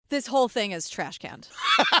This whole thing is trash canned.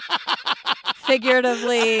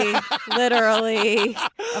 Figuratively, literally,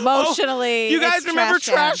 emotionally. You guys remember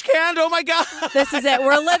Trash Canned? Oh, my God. This is it.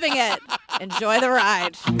 We're living it. Enjoy the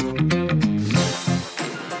ride.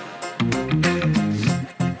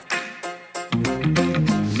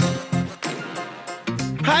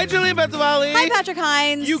 Hi, Jillian Benzavali. Hi, Patrick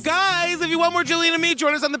Hines. You guys, if you want more Jillian and me,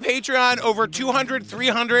 join us on the Patreon. Over 200,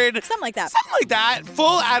 300. Something like that. Something like that.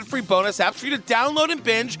 Full ad-free bonus apps for you to download and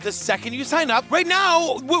binge the second you sign up. Right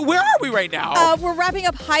now, where are we right now? We're wrapping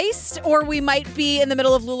up Heist, or we might be in the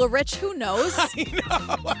middle of Lula Rich. Who knows? I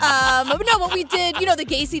know. But we did, the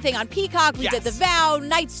Gacy thing on Peacock. We did The Vow,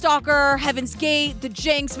 Night Stalker, Heaven's Gate, The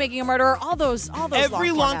Jinx, Making a Murderer, all those Every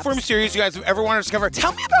long-form series you guys have ever wanted to discover.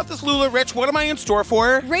 Tell me about this Lula Rich. What am I in store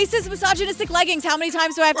for? Racist, misogynistic leggings. How many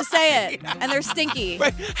times do I have to say it? And they're stinky.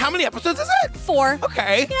 Wait, how many episodes is it? 4.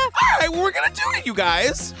 Okay. Yeah. All right, well, we're going to do it, you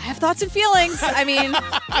guys. I have thoughts and feelings. I mean,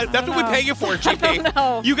 that's what we pay you for, GP. I don't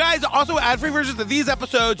know. You guys, also ad-free versions of these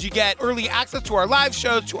episodes. You get early access to our live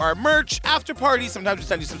shows, to our merch, after parties. Sometimes we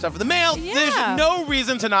send you some stuff in the mail. Yeah. There's no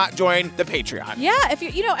reason to not join the Patreon. Yeah, if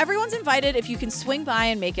everyone's invited. If you can swing by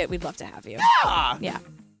and make it, we'd love to have you. Yeah. Yeah.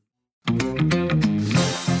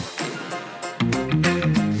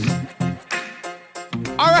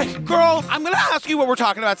 All right, girl, I'm going to ask you what we're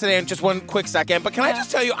talking about today in just one quick second, but can I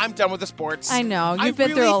just tell you I'm done with the sports? I know. You've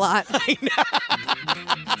been through a lot. I know.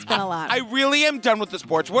 It's been a lot. I really am done with the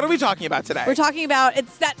sports. What are we talking about today? We're talking about,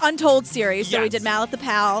 it's that Untold series. So Yes. we did Mallet the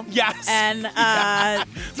Pal. Yes. And The Deal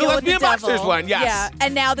with the Lesbian Boxers Devil. one, yes. Yeah.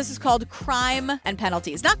 And now this is called Crime and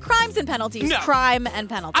Penalties. Not Crimes and Penalties. No. Crime and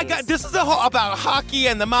Penalties. This is about hockey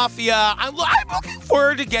and the mafia. I'm looking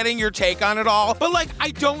forward to getting your take on it all. But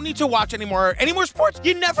I don't need to watch any more sports.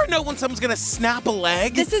 You never know when someone's gonna snap a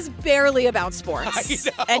leg. This is barely about sports. I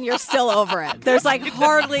know. And you're still over it. There's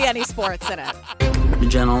hardly any sports in it. A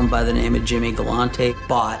gentleman by the name of Jimmy Galante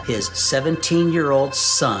bought his 17-year-old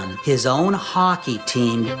son his own hockey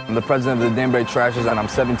team. I'm the president of the Danbury Trashers, and I'm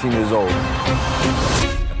 17 years old.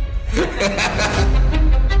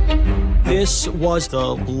 This was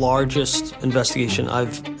the largest investigation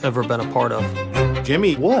I've ever been a part of.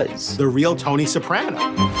 Jimmy was the real Tony Soprano.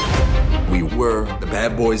 We were the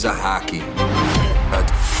bad boys of hockey. A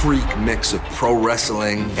freak mix of pro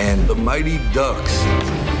wrestling and the Mighty Ducks.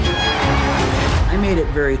 I made it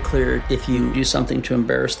very clear, if you do something to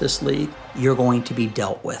embarrass this league, you're going to be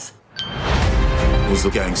dealt with. It was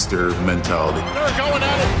a gangster mentality. They're going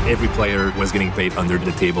at it. Every player was getting paid under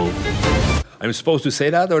the table. I'm supposed to say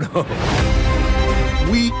that or no?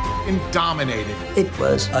 We dominated. It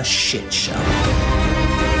was a shit show.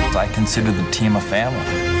 I consider the team a family.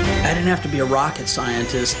 I didn't have to be a rocket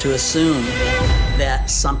scientist to assume that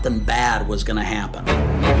something bad was going to happen.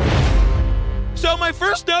 So my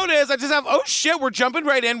first note is I just have, oh shit, we're jumping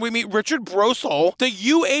right in. We meet Richard Brosel, the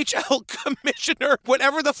UHL commissioner,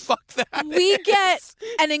 whatever the fuck that is. We get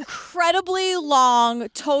an incredibly long,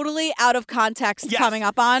 totally out of context coming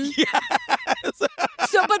up on. Yes.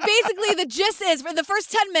 But basically the gist is for the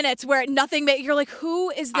first 10 minutes where you're like, who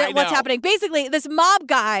is this? What's happening? Basically, this mob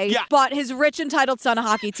guy bought his rich, entitled son a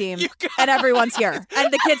hockey team and everyone's here.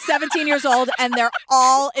 And the kid's 17 years old and they're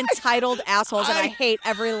all entitled assholes and I hate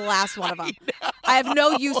every last one of them. I have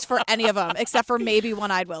no use for any of them except for maybe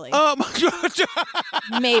One-Eyed Willie. Oh my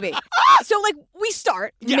God. Maybe. So we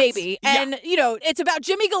start, maybe. And, it's about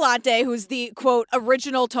Jimmy Galante, who's the, quote,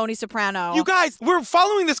 original Tony Soprano. You guys, we're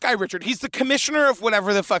following this guy, Richard. He's the commissioner of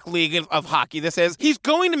whatever the fuck league of hockey this is. He's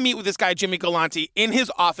going to meet with this guy, Jimmy Galante, in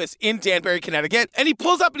his office in Danbury, Connecticut. And he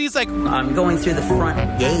pulls up and he's like, I'm going through the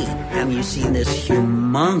front gate and you see this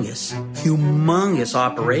humongous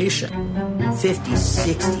operation. 50,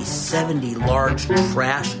 60, 70 large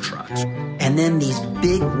trash trucks. And then these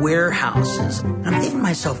big warehouses. I'm thinking to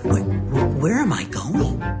myself, where am I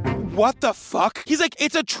going? What the fuck? He's like,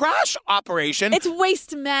 it's a trash operation. It's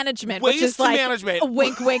waste management, Waste which is like management. a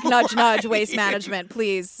wink, wink, nudge, nudge, waste management,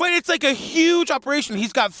 please. But it's like a huge operation.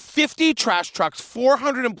 He's got 50 trash trucks,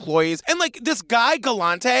 400 employees. And this guy,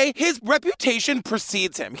 Galante, his reputation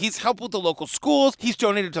precedes him. He's helped with the local schools. He's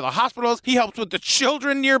donated to the hospitals. He helps with the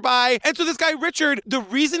children nearby. And so this guy, Richard, the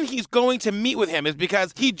reason he's going to meet with him is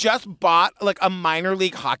because he just bought a minor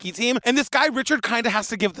league hockey team. And this guy, Richard, kind of has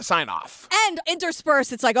to give the sign off. And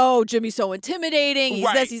interspersed, it's like, oh, Jimmy's so intimidating.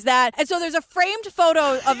 He's this, he's that. And so there's a framed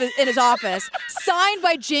photo in his office signed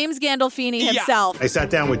by James Gandolfini himself. I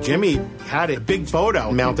sat down with Jimmy, had a big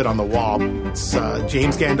photo mounted on the wall. It's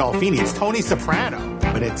James Gandolfini. It's Tony Soprano.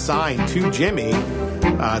 But it's signed to Jimmy,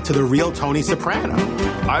 to the real Tony Soprano.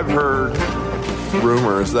 I've heard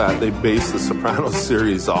rumors that they based the Sopranos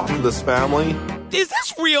series off of this family. Is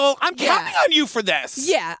this real? I'm counting on you for this.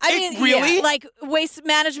 Yeah. I mean, really? Yeah. Like waste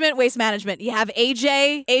management. You have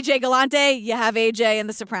AJ Galante, you have AJ in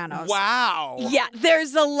The Sopranos. Wow. Yeah,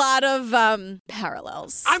 there's a lot of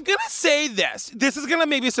parallels. I'm going to say this. This is going to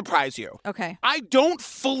maybe surprise you. Okay. I don't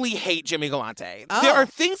fully hate Jimmy Galante. Oh. There are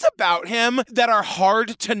things about him that are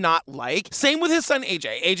hard to not like. Same with his son,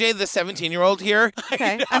 AJ. AJ, the 17-year-old here.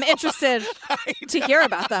 Okay. I'm interested to hear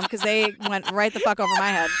about them because they went right the fuck over my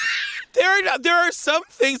head. There are some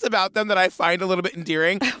things about them that I find a little bit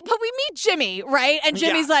endearing. But we meet Jimmy, right? And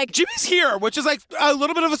Jimmy's like... Jimmy's here, which is like a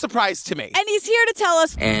little bit of a surprise to me. And he's here to tell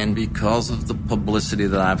us... And because of the publicity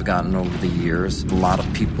that I've gotten over the years, a lot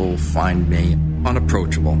of people find me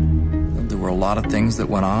unapproachable. There were a lot of things that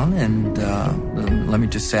went on, and let me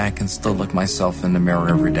just say I can still look myself in the mirror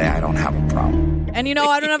every day. I don't have a problem. And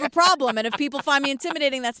I don't have a problem. And if people find me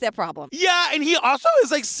intimidating, that's their problem. Yeah, and he also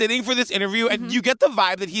is like sitting for this interview, and you get the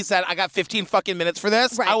vibe that he said, I got 15 fucking minutes for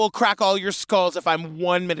this. Right. I will crack all your skulls if I'm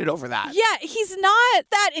 1 minute over that. Yeah, he's not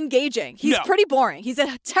that engaging. He's pretty boring. He's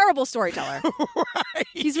a terrible storyteller. Right.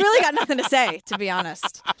 He's really got nothing to say, to be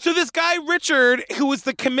honest. So this guy, Richard, who was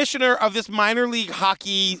the commissioner of this minor league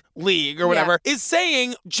hockey league or whatever, is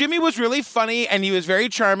saying Jimmy was really funny and he was very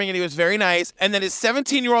charming and he was very nice. And then his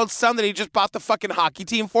 17-year-old son that he just bought the fucking hockey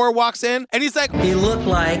team for walks in and he's like... He looked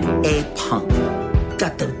like a punk.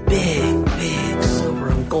 Got the big silver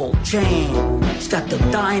and gold chain. He's got the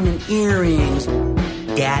diamond earrings.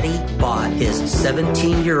 Daddy bought his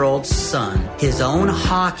 17-year-old son his own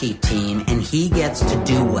hockey team, and he gets to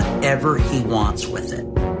do whatever he wants with it.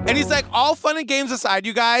 And he's like, all fun and games aside,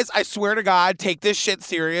 you guys, I swear to God, take this shit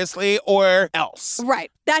seriously or else.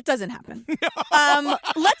 Right. That doesn't happen. No.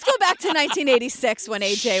 Let's go back to 1986 when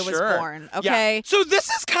AJ was born, okay? Yeah. So this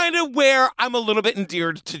is kind of where I'm a little bit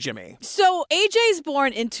endeared to Jimmy. So AJ's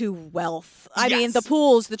born into wealth. I mean, the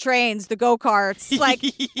pools, the trains, the go-karts. Like,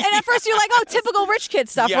 and at first you're like, oh, typical rich kid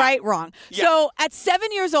stuff, right? Wrong. Yeah. So at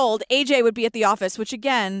 7 years old, AJ would be at the office, which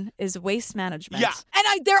again is waste management. Yeah.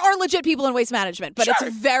 And there are legit people in waste management, but it's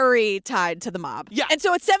very tied to the mob. Yeah. And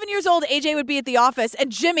so at 7 years old, AJ would be at the office,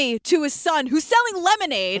 and Jimmy, to his son, who's selling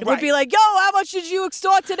lemonade, would be like, yo, how much did you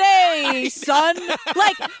extort today, son?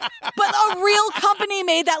 Like, but a real company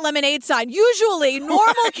made that lemonade sign. Usually,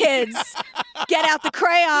 normal kids get out the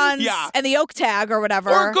crayons and the oak tag or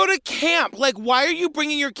whatever. Or go to camp. Like, why are you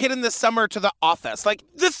bringing your kid in the summer to the office? Like,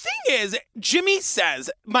 the thing is, Jimmy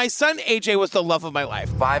says, my son AJ was the love of my life.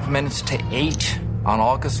 5 minutes to 8 on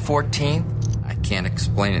August 14th. I can't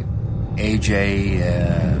explain it.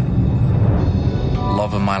 AJ,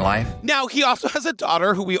 love of my life. Now, he also has a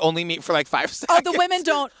daughter who we only meet for like 5 seconds. Oh, the women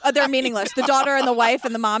don't, they're meaningless. The daughter and the wife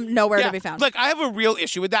and the mom, nowhere to be found. Like, I have a real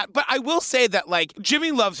issue with that, but I will say that, like,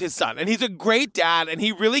 Jimmy loves his son, and he's a great dad, and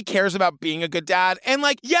he really cares about being a good dad. And,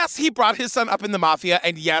 like, yes, he brought his son up in the mafia,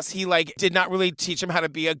 and yes, he, like, did not really teach him how to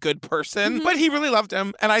be a good person, but he really loved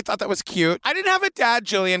him, and I thought that was cute. I didn't have a dad,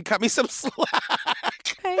 Jillian. Cut me some slack.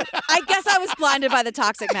 Okay. I guess I was blinded by the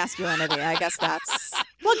toxic masculinity. I guess that's...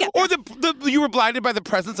 We'll get there. Or you were blinded by the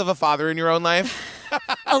presence of a father in your own life?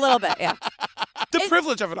 A little bit, yeah. The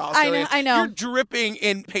privilege of it all. I know. You're dripping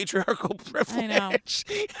in patriarchal privilege. I know.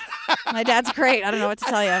 My dad's great. I don't know what to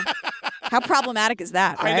tell you. How problematic is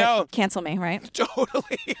that, right? I know. Cancel me, right?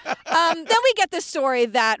 Totally. Then we get this story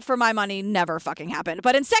that, for my money, never fucking happened.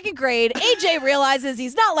 But in second grade, AJ realizes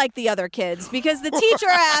he's not like the other kids because the teacher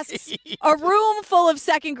asks a room full of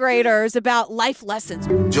second graders about life lessons.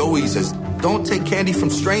 Joey says, don't take candy from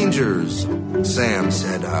strangers. Sam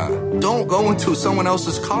said, don't go into someone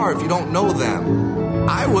else's car if you don't know them.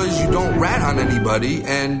 I was, you don't rat on anybody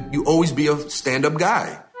and you always be a stand-up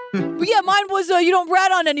guy. Yeah, mine was, you don't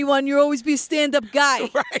rat on anyone, you always be a stand-up guy.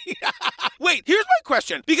 Right. Wait, here's my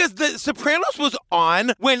question. Because The Sopranos was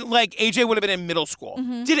on when, like, AJ would have been in middle school.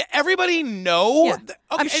 Mm-hmm. Did everybody know? Yeah. Okay,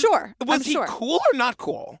 I'm sure. Was he cool or not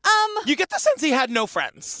cool? You get the sense he had no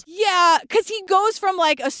friends. Yeah, because he goes from,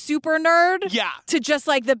 like, a super nerd to just,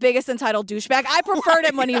 like, the biggest entitled douchebag. I preferred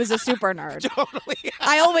him when he was a super nerd. Totally.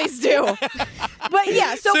 I always do. But,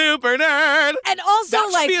 yeah, so... Super nerd. And also, that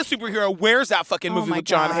like... should be a superhero. Where's that fucking movie with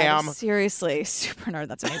John Hamm? Seriously. Super nerd.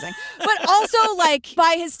 That's amazing. But also, like,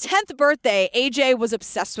 by his 10th birthday, AJ was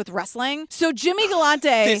obsessed with wrestling. So Jimmy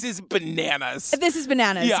Galante... This is bananas.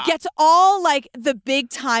 Yeah. Gets all, like, the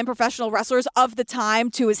big-time professional wrestlers of the time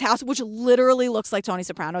to his house, which literally looks like Tony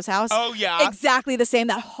Soprano's house. Oh, yeah. Exactly the same.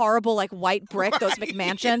 That horrible, like, white brick, those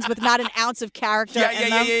McMansions with not an ounce of character in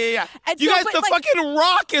them. Yeah. And you so, guys, the fucking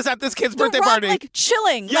Rock is at this kid's birthday party. Like, like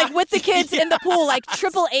chilling, like with the kids in the pool, like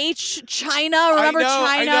Triple H, China. Remember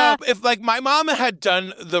China? I know. If like my mom had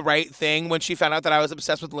done the right thing when she found out that I was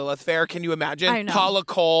obsessed with Lilith Fair, can you imagine? I know. Paula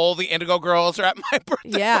Cole, the Indigo Girls are at my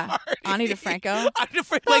birthday party. Ani DeFranco.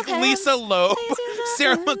 Like Lisa Loeb,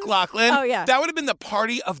 Sarah McLachlan. Oh, yeah. That would have been the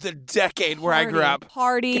party of the decade where I grew up.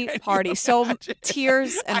 Party. So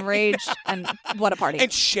tears and rage and what a party.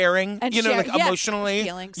 And sharing, like emotionally.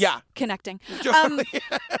 Feelings. Yeah. Connecting.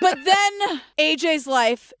 But then AJ's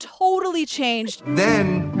life totally changed.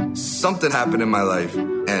 Then something happened in my life,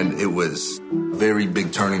 and it was a very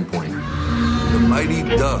big turning point. The Mighty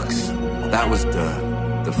Ducks. That was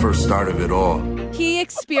the first start of it all. He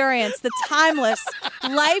experienced the timeless,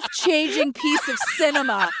 life-changing piece of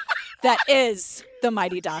cinema that is The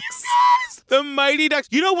Mighty Ducks. The Mighty Ducks.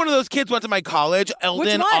 You know, one of those kids went to my college,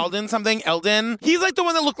 Eldon. He's like the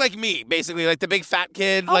one that looked like me, basically, like the big fat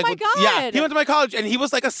kid. Oh, my God. Yeah, he went to my college, and he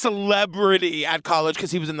was like a celebrity at college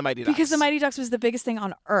because he was in the Mighty Ducks. Because the Mighty Ducks was the biggest thing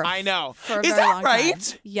on earth. I know. For a Is very that long right?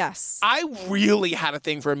 time. Yes. I really had a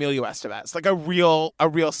thing for Emilio Estevez, like a real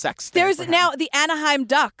sex thing. There's now the Anaheim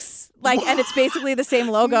Ducks. And it's basically the same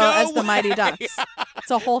logo as the Mighty Ducks. It's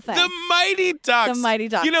a whole thing. The Mighty Ducks. The Mighty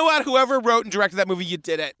Ducks. You know what? Whoever wrote and directed that movie, you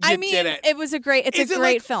did it. You did it. It was a great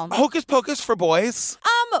like film. Hocus Pocus for boys?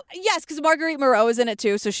 Yes, because Marguerite Moreau is in it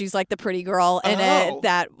too, so she's like the pretty girl in it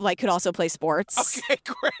that like could also play sports. Okay,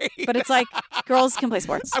 great. But it's like girls can play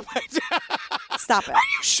sports. Stop it. Are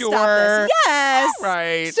you sure? Stop this. Yes. All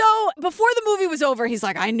right. So before the movie was over, he's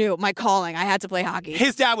like, I knew my calling. I had to play hockey.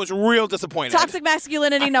 His dad was real disappointed. Toxic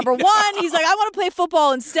masculinity number one. He's like, I want to play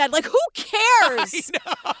football instead. Like, who cares? I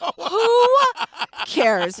know. Who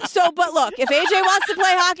cares? So, but look, if AJ wants to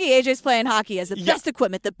play hockey, AJ's playing hockey. He has the best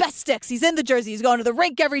equipment, the best sticks. He's in the jersey. He's going to the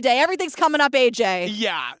rink every day. Everything's coming up, AJ.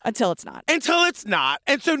 Yeah. Until it's not. And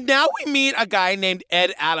so now we meet a guy named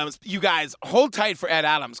Ed Adams. You guys, hold tight for Ed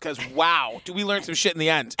Adams, because wow, do we learn some shit in the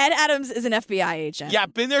end. Ed Adams is an FBI agent. Yeah,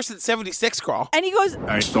 been there since 76, girl. And he goes,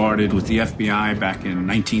 I started with the FBI back in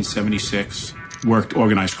 1976, worked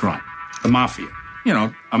organized crime, the mafia. You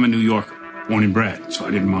know, I'm a New Yorker, born and bred, so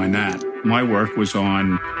I didn't mind that. My work was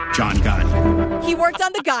on John Gotti. He worked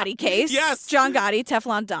on the Gotti case. Yes. John Gotti,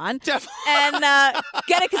 Teflon Don. And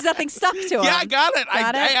get it because nothing stuck to him. Yeah, I got it.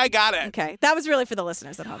 I got it. Okay. That was really for the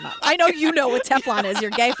listeners at home. I know you know what Teflon is.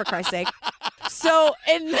 You're gay, for Christ's sake. So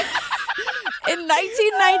in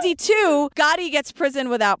 1992, Gotti gets prison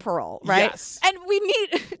without parole, right? Yes. And we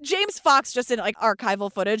meet James Fox just in like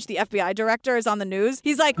archival footage. The FBI director is on the news.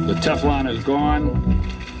 He's like, The Teflon is gone.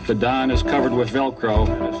 The Don is covered with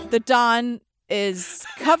Velcro. The Don is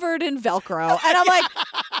covered in Velcro. And I'm like,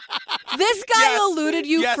 this guy eluded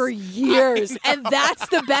you for years. And that's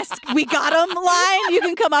the best we got him line you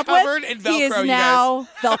can come up covered with. In Velcro, he is now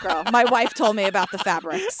Velcro. My wife told me about the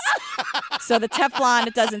fabrics. So the Teflon,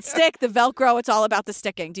 it doesn't stick. The Velcro, it's all about the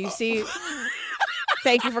sticking. Do you see?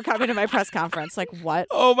 Thank you for coming to my press conference. Like, what?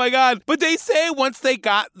 Oh, my God. But they say once they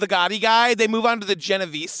got the Gotti guy, they move on to the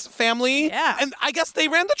Genovese family. Yeah. And I guess they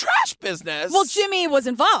ran the trash business. Well, Jimmy was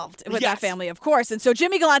involved with that family, of course. And so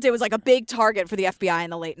Jimmy Galante was like a big target for the FBI in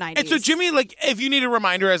the late 90s. And so Jimmy, like, if you need a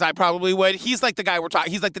reminder, as I probably would, he's like the guy we're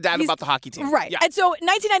talking. He's like the dad about the hockey team. Right. Yeah. And so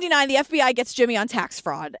 1999, the FBI gets Jimmy on tax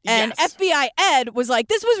fraud. And FBI Ed was like,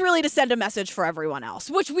 this was really to send a message for everyone else,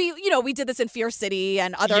 which we did this in Fear City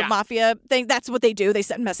and other mafia things. That's what they do. They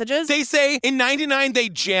send messages. They say in 99 they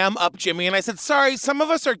jam up Jimmy, and I said, sorry, some of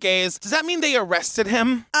us are gays. Does that mean they arrested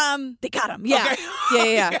him? They got him. Yeah.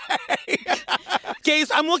 Okay. Yeah. Gays,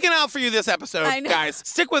 I'm looking out for you this episode, I know. guys.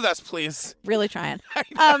 Stick with us, please. Really trying.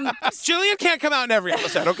 Jillian can't come out in every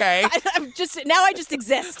episode, okay? I just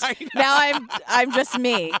exist. Now I'm just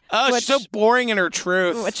me. Oh, she's so boring in her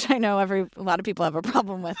truth. Which I know a lot of people have a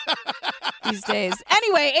problem with these days.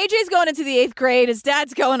 Anyway, AJ's going into the 8th grade. His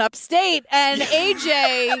dad's going upstate, and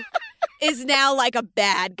AJ is now like a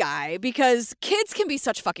bad guy because kids can be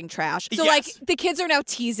such fucking trash. So like the kids are now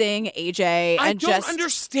teasing AJ. I don't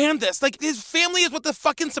understand this. Like his family is what the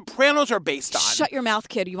fucking Sopranos are based on. Shut your mouth,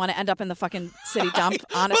 kid. You want to end up in the fucking city dump,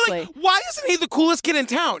 honestly. But like, why isn't he the coolest kid in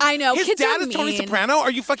town? I know. His kids dad are is Tony mean. Soprano?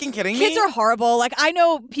 Are you fucking kidding me? Kids are horrible. Like I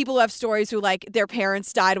know people who have stories who like their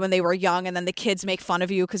parents died when they were young and then the kids make fun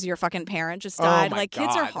of you because your fucking parent just died. Oh my like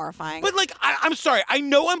kids God. are horrifying. But like, I'm sorry. I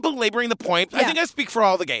know I'm belaboring the point. I think I speak for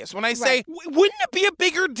all the gays when I say Galante. Wouldn't it be a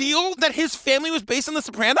bigger deal that his family was based on The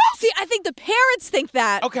Sopranos? See, I think the parents think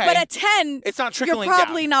that. Okay. But at 10, it's not trickling you're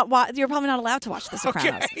probably not allowed to watch The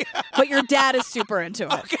Sopranos. Okay. But your dad is super into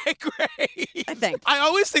it. Okay, great. I think. I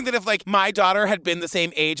always think that if, like, my daughter had been the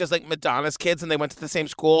same age as, like, Madonna's kids and they went to the same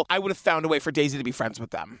school, I would have found a way for Daisy to be friends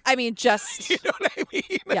with them. I mean, just... You know what I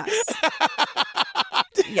mean? Yes.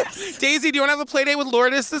 Yes. Daisy, do you want to have a play date with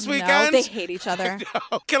Lourdes this weekend? No, they hate each other.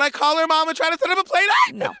 No. Can I call her mom and try to set up a play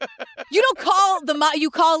date? No. You don't call you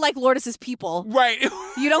call, like, Lourdes' people. Right.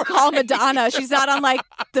 You don't call Madonna. She's not on, like,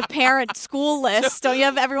 the parent school list. Don't you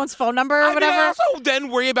have everyone's phone number or whatever? I also then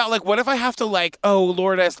worry about, like, what if I have to, like,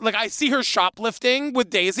 Lourdes, like, I see her shoplifting with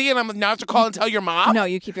Daisy and I'm now have to call and tell your mom? No,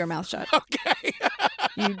 you keep your mouth shut. Okay.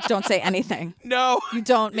 You don't say anything. No. You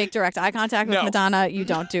don't make direct eye contact with Madonna. You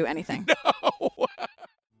don't do anything. No.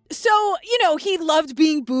 So, he loved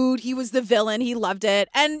being booed. He was the villain. He loved it.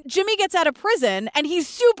 And Jimmy gets out of prison, and he's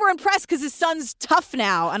super impressed because his son's tough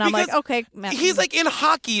now. And I'm like, okay, man. He's, like, in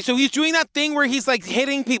hockey, so he's doing that thing where he's, like,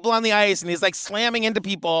 hitting people on the ice, and he's, like, slamming into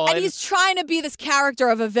people. And he's trying to be this character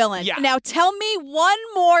of a villain. Yeah. Now, tell me one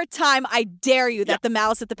more time, I dare you, that the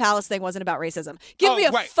Malice at the Palace thing wasn't about racism. Give me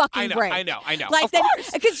a fucking break. I know. Like, of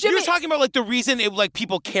course. Because Jimmy... You're talking about, like, the reason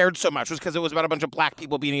people cared so much was because it was about a bunch of black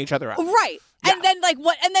people beating each other up. Right. Yeah. And then,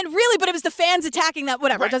 but it was the fans attacking that,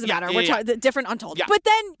 whatever, It doesn't matter. We're talking different Untold. Yeah. But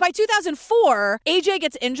then by 2004, AJ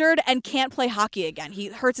gets injured and can't play hockey again. He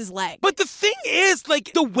hurts his leg. But the thing is,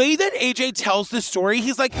 like, the way that AJ tells this story,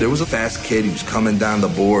 he's like... There was a fast kid, he was coming down the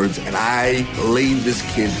boards, and I laid this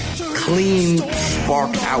kid clean,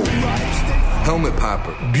 spark out. Helmet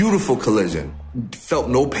popper, beautiful collision. Felt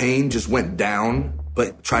no pain, just went down,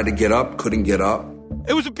 but tried to get up, couldn't get up.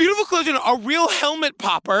 It was a beautiful collision, a real helmet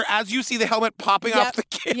popper, as you see the helmet popping off the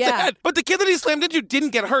kid's head. But the kid that he slammed into didn't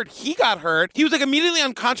get hurt. He got hurt. He was, like, immediately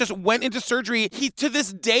unconscious, went into surgery. He, to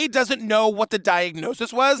this day, doesn't know what the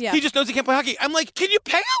diagnosis was. Yeah. He just knows he can't play hockey. I'm like, can you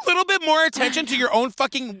pay a little bit more attention to your own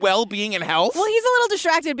fucking well-being and health? Well, he's a little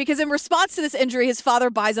distracted because in response to this injury, his father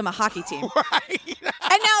buys him a hockey team. Right.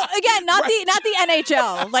 And now, again, not the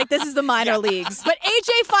NHL. Like, this is the minor leagues. But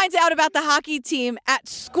AJ finds out about the hockey team at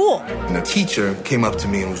school. And the teacher came up to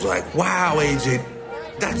me and was like, wow, AJ,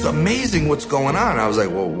 that's amazing what's going on. I was like,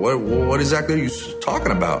 well, what exactly are you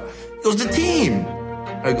talking about? He goes, the team.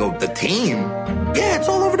 I go, the team? Yeah, it's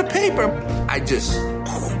all over the paper.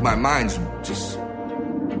 My mind's just...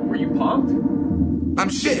 Were you pumped? I'm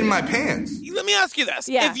shitting my pants. Let me ask you this.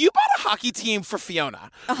 Yeah. If you bought a hockey team for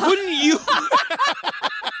Fiona, wouldn't you...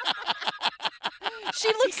 She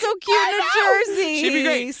looks so cute in a jersey. She'd be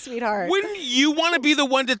great. Sweetheart. Wouldn't you want to be the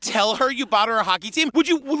one to tell her you bought her a hockey team? Would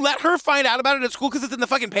you let her find out about it at school because it's in the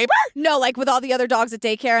fucking paper? No, like with all the other dogs at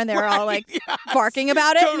daycare and they're all like barking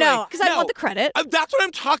about it? Totally. No, because I want the credit. That's what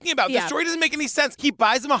I'm talking about. The story doesn't make any sense. He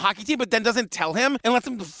buys him a hockey team but then doesn't tell him and lets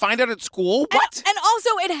him find out at school? What? And also,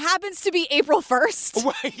 it happens to be April 1st.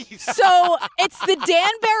 Right. So it's the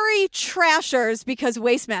Danbury Trashers because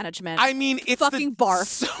waste management. I mean, it's fucking barf.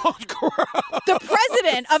 So gross. The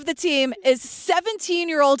president of the team is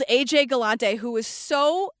 17-year-old AJ Galante, who is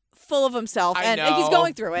so full of himself, and he's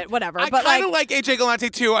going through it, whatever. I kind of like AJ Galante,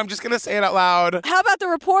 too. I'm just going to say it out loud. How about the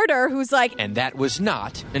reporter who's like... And that was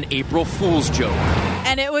not an April Fool's joke.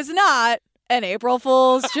 And it was not an April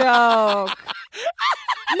Fool's joke.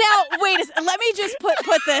 Now, let me just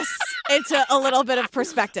put this into a little bit of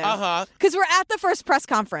perspective. Because we're at the first press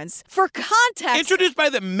conference. For context... Introduced by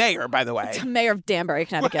the mayor, by the way. Mayor of Danbury,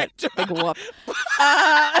 Connecticut. Big whoop.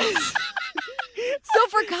 So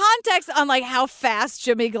for context on like how fast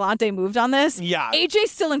Jimmy Galante moved on this, AJ's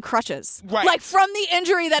still in crutches. Right. Like from the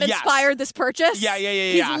injury that inspired this purchase. Yeah.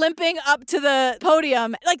 He's limping up to the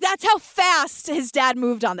podium. Like that's how fast his dad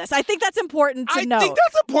moved on this. I think that's important to know. I think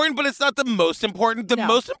that's important, but it's not the most important. The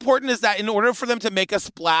most important is that in order for them to make a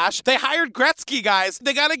splash, they hired Gretzky, guys.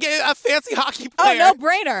 They got to get a fancy hockey player. Oh,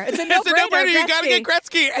 no-brainer. It's a no-brainer. It's a no-brainer. You got to get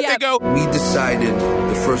Gretzky. And they go... We decided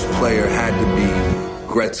the first player had to be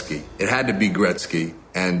Gretzky. It had to be Gretzky.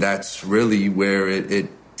 And that's really where it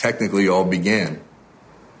technically all began.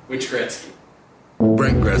 Which Gretzky?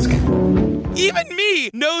 Brent Gretzky. Even me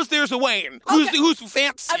knows there's a Wayne who's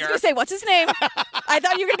fancier. I was going to say, what's his name? I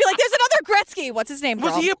thought you were going to be like, there's another Gretzky. What's his name,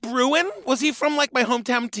 girl? Was he a Bruin? Was he from, like, my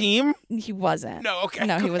hometown team? He wasn't. No, okay.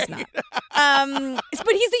 No, he was not.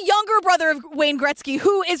 But he's the younger brother of Wayne Gretzky,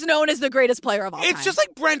 who is known as the greatest player of all time. It's just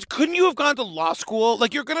like, Brent, couldn't you have gone to law school?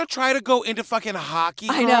 Like, you're going to try to go into fucking hockey,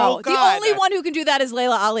 girl? I know. God. The only one who can do that is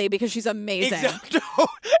Layla Ali because she's amazing. Exactly.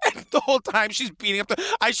 And the whole time she's beating up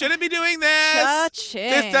I shouldn't be doing this. Cha-ching.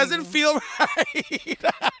 This doesn't feel right.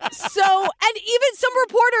 So, and even some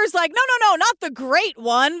reporters like, no, not the great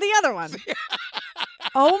one, the other one.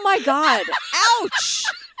 Oh, my God. Ouch.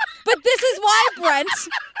 But this is why, Brent.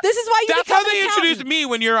 This is why you That's how they introduce me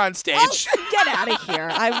when you're on stage. Oh, get out of here.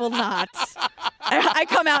 I will not. I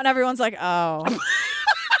come out and everyone's like, oh,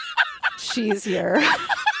 she's here.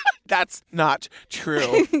 That's not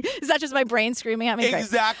true. Is that just my brain screaming at me?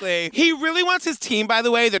 Exactly. He really wants his team, by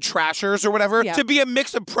the way, the Trashers or whatever, to be a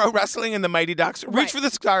mix of pro wrestling and the Mighty Ducks. Reach for the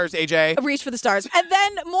stars, AJ. Reach for the stars. And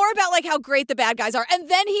then more about like how great the bad guys are. And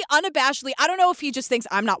then he unabashedly, I don't know if he just thinks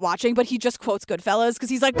I'm not watching, but he just quotes Goodfellas because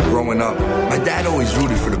he's like, growing up, my dad always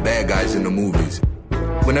rooted for the bad guys in the movies.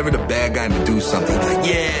 Whenever the bad guy would do something, he'd be like,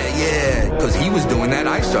 yeah. Because he was doing that,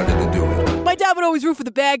 I started to do it. My dad would always root for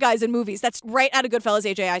the bad guys in movies. That's right out of Goodfellas,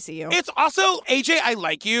 AJ, I see you. It's also, AJ, I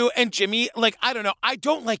like you, and Jimmy, like, I don't know. I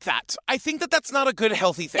don't like that. I think that that's not a good,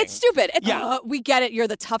 healthy thing. It's stupid. We get it. You're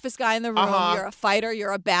the toughest guy in the room. You're a fighter.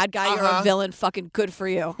 You're a bad guy. You're a villain. Fucking good for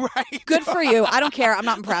you. Right. Good for you. I don't care. I'm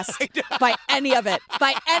not impressed by any of it.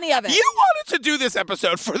 By any of it. You wanted to do this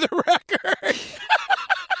episode for the record.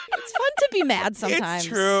 It's fun to be mad sometimes.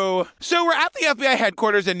 It's true. So we're at the FBI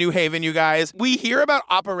headquarters in New Haven, you guys. We hear about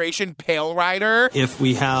Operation Pale Rider. If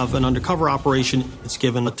we have an undercover operation, it's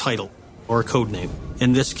given a title or a code name.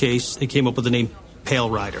 In this case, they came up with the name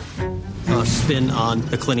Pale Rider, a spin on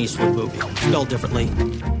the Clint Eastwood movie, spelled differently,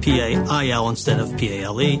 P-A-I-L instead of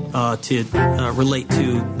P-A-L-E, to relate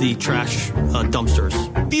to the trash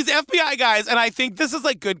dumpsters. These FBI guys, and I think this is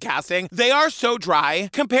like good casting, they are so dry.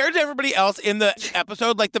 Compared to everybody else in the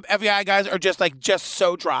episode, like the FBI guys are just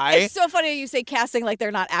so dry. It's so funny you say casting like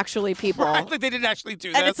they're not actually people. Right, like they didn't actually do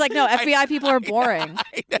this. And it's like, no, FBI people are boring.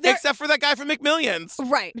 Except for that guy from McMillions.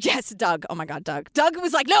 Right. Yes, Doug. Oh my God, Doug. Doug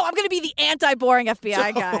was like, no, I'm going to be the anti-boring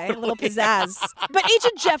FBI guy. A little pizzazz. But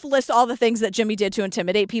Agent Jeff lists all the things that Jimmy did to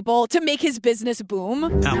intimidate people to make his business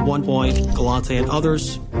boom. At one point, Galante and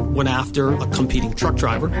others went after a competing truck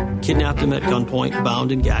driver, kidnapped him at gunpoint,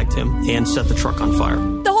 bound and gagged him, and set the truck on fire.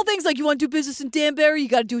 The whole thing's like, you want to do business in Danbury? You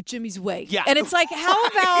got to do it Jimmy's way. Yeah. And it's like, how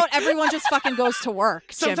about everyone just fucking goes to work,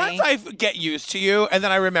 Jimmy? Sometimes I get used to you, and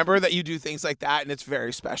then I remember that you do things like that, and it's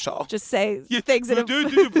very special. Just say things in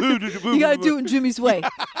you got to do it in Jimmy's way.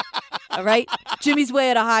 All right? Jimmy's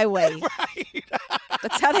way at a highway. Right.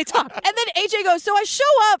 That's how they talk. And then AJ goes, so I show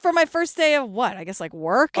up for my first day of what? I guess like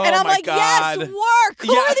work. Oh and I'm like, God. yes, work.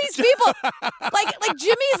 Who are these people? like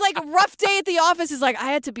Jimmy's like rough day at the office is like,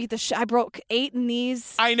 I had to beat the shit. I broke 8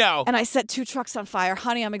 knees. I know. And I set 2 trucks on fire.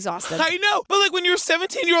 Honey, I'm exhausted. I know. But like when you're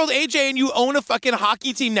 17-year-old AJ and you own a fucking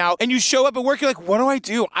hockey team now and you show up at work, you're like, what do I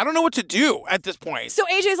do? I don't know what to do at this point. So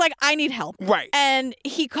AJ's like, I need help. Right. And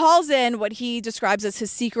he calls in what he describes as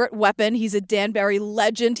his secret weapon. He's a Danbury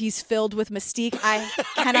legend. He's filled with mystique. I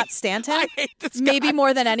cannot stand him. I hate this guy. Maybe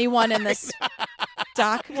more than anyone in this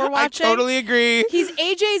doc we're watching. I totally agree. He's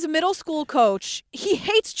AJ's middle school coach. He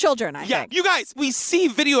hates children, I think. You guys, we see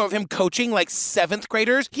video of him coaching like 7th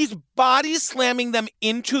graders. He's body slamming them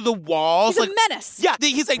into the walls. He's a menace. Yeah,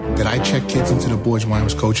 he's like... Did I check kids into the boards when I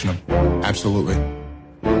was coaching them? Absolutely.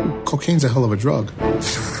 Cocaine's a hell of a drug.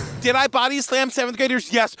 Did I body slam 7th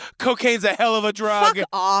graders? Yes. Cocaine's a hell of a drug. Fuck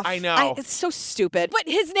off. I know. It's so stupid. But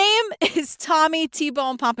his name is Tommy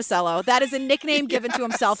T-Bone Pomposello. That is a nickname given to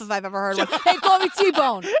himself if I've ever heard one. Hey, call me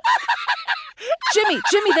T-Bone. Jimmy,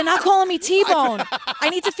 they're not calling me T-Bone.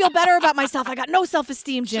 I need to feel better about myself. I got no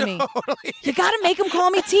self-esteem, Jimmy. Totally. You got to make him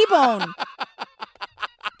call me T-Bone.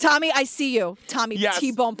 Tommy, I see you. Tommy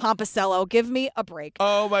T-Bone Pomposello. Give me a break.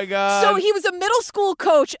 Oh, my God. So he was a middle school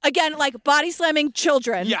coach, again, like body slamming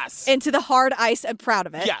children into the hard ice and proud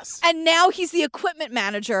of it. Yes. And now he's the equipment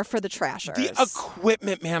manager for the Trashers. The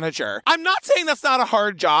equipment manager. I'm not saying that's not a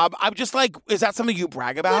hard job. I'm just like, is that something you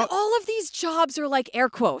brag about? But all of these jobs are like air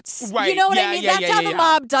quotes. Right. You know what I mean? Yeah, That's how the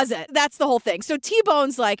mob does it. That's the whole thing. So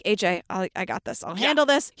T-Bone's like, AJ, I got this. I'll handle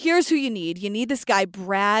this. Here's who you need. You need this guy,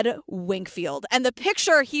 Brad Wingfield. And the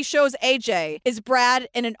picture he shows AJ is Brad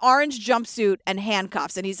in an orange jumpsuit and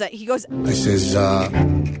handcuffs. And he goes... I says,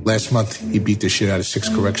 last month he beat the shit out of 6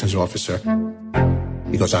 corrections officer.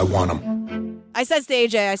 He goes, I want him. I says to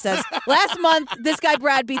AJ, last month this guy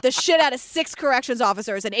Brad beat the shit out of 6 corrections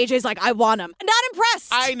officers. And AJ's like, I want him. Not impressed.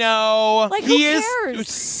 I know. Like, who cares? He is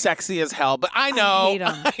sexy as hell, but I know.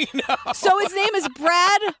 I hate him. I know. So his name is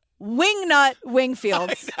Brad Wingnut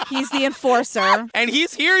Wingfield. He's the enforcer. And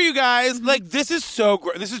he's here, you guys. Like, this is so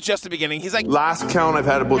great. This is just the beginning. He's like... Last count, I've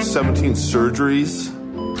had about 17 surgeries.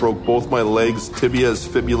 Broke both my legs, tibias,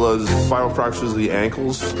 fibulas, spiral fractures of the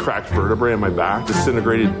ankles, cracked vertebrae in my back,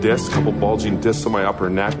 disintegrated discs, couple bulging discs on my upper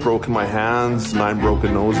neck, broken my hands, 9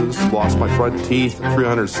 broken noses, lost my front teeth,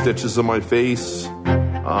 300 stitches on my face.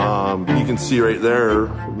 You can see right there,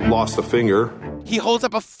 lost a finger. He holds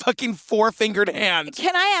up a fucking 4-fingered hand.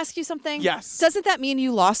 Can I ask you something? Yes. Doesn't that mean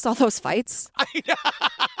you lost all those fights?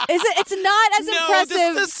 It's not as impressive.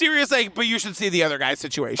 No, this is serious, but you should see the other guy's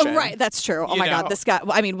situation. Right, that's true. Oh my God, this guy,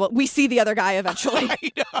 we see the other guy eventually.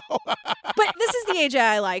 I know. But this is the AJ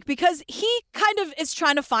I like because he kind of is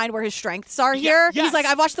trying to find where his strengths are here. Yes. He's like,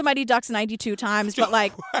 I've watched the Mighty Ducks 92 times, but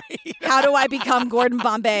how do I become Gordon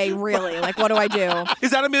Bombay, really? Like, what do I do?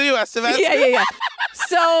 Is that Emilio Estevez? Yeah.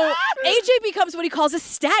 So AJ becomes what he calls a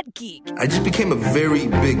stat geek. I just became a very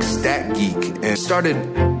big stat geek and started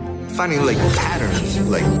finding patterns,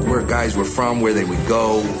 where guys were from, where they would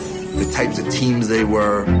go, the types of teams they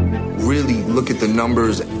were, really look at the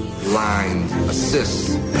numbers, lines,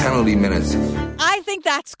 assists, penalty minutes. I think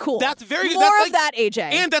that's cool. That's very more of that, AJ.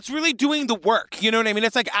 And that's really doing the work. You know what I mean?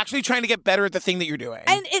 It's actually trying to get better at the thing that you're doing.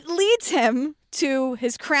 And it leads him to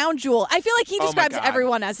his crown jewel. I feel like he describes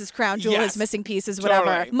everyone as his crown jewel, his missing pieces, whatever.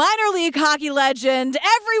 Totally. Minor league hockey legend.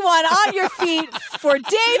 Everyone on your feet for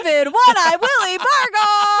David One-Eye Willie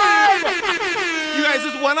Bargard! You guys,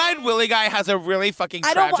 this One-Eyed Willie guy has a really fucking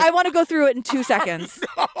tragic... I want to go through it in 2 seconds.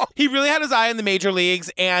 No. He really had his eye in the major leagues,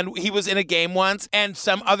 and he was in a game once, and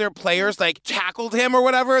some other players, tackled him or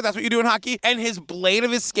whatever. That's what you do in hockey. And his blade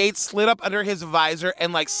of his skate slid up under his visor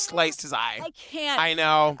and, sliced his eye. I can't. I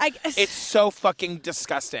know. It's so fucking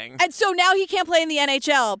disgusting. And so now he can't play in the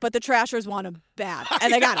NHL, but the Trashers want him bad.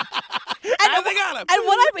 And they got him. And they got him.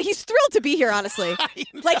 And he's thrilled to be here, honestly.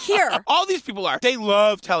 Here. All these people are. They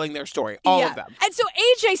love telling their story. All of them. And so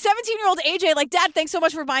AJ, 17-year-old AJ, Dad, thanks so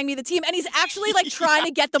much for buying me the team. And he's actually, trying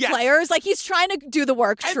to get the players. He's trying to do the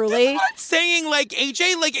work, truly. And that's what I'm saying.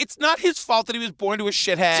 AJ, it's not his fault that he was born to a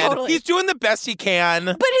shithead. Totally. He's doing the best he can.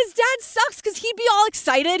 But his dad sucks because he'd be all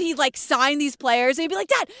excited. He'd, sign these players. And he'd be like,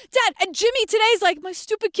 Dad. And Jimmy today's my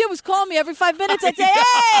stupid kid was calling me every 5 minutes. I'd say,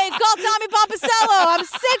 hey, call Tommy Pompacello. I'm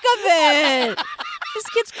sick of it. This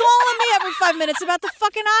kid's calling me every 5 minutes about the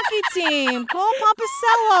fucking hockey team. Call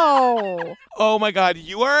Pompacello. Oh, my God.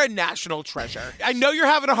 You are a national treasure. I know you're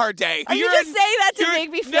having a hard day. Are you just saying that to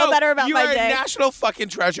make me feel better about my day? You are a national fucking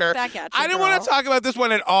treasure. Back at you, I didn't want to talk about this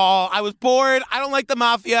one at all. I was bored. I don't like the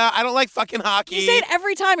Mafia. I don't like fucking hockey. You say it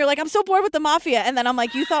every time. You're like, I'm so bored with the Mafia. And then I'm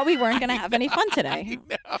like, you thought we weren't going to have any fun today. I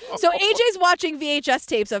know. So AJ's watching VHS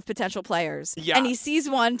tapes of potential players. Yeah. And he sees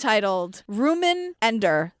one titled Ruben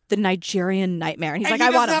Ender, the Nigerian Nightmare. And he's like, I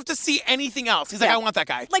want him. He doesn't have to see anything else. He's like, I want that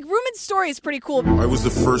guy. Ruben's story is pretty cool. I was the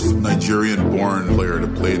first Nigerian-born player to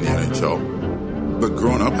play in the NHL. But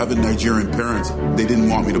growing up, having Nigerian parents, they didn't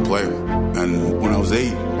want me to play. And when I was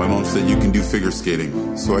 8, my mom said, you can do figure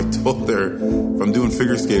skating. So I told her, if I'm doing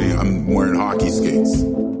figure skating, I'm wearing hockey skates.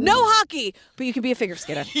 No hockey, but you can be a figure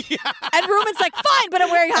skater. Yeah. And Ruben's like, fine, but I'm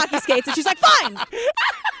wearing hockey skates. And she's like, fine.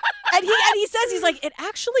 And he says, he's like, it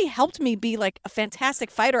actually helped me be a fantastic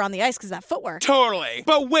fighter on the ice because of that footwork. Totally.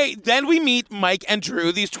 But wait, then we meet Mike and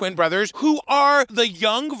Drew, these twin brothers, who are the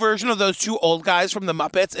young version of those two old guys from the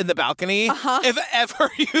Muppets in the balcony. Uh-huh. If ever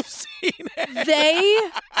you've seen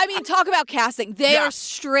it. Talk about casting. They are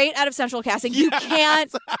straight out of Central Casting. You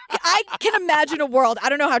can't. I can imagine a world, I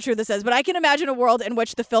don't know how true this is, but I can imagine a world in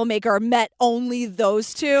which the filmmaker met only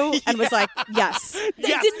those two and was like, yes. They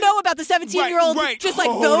didn't know about the 17-year-old, just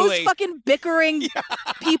totally. Those fucking bickering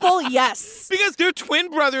people, yes. Because they're twin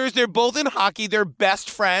brothers, they're both in hockey, they're best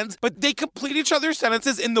friends, but they complete each other's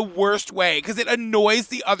sentences in the worst way because it annoys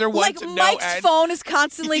the other one to no Mike's end. phone is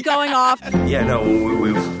constantly going off. Yeah, no,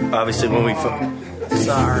 we obviously when we...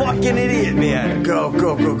 Sorry. Fucking idiot, man. Go.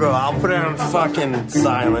 I'll put it on fucking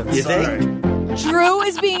silent. You think? Drew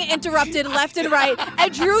is being interrupted left and right,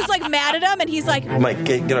 and Drew's mad at him, and he's like, Mike,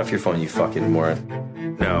 get off your phone, you fucking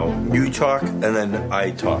moron. No, you talk, and then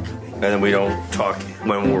I talk. And then we don't talk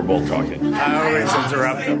when we're both talking. I always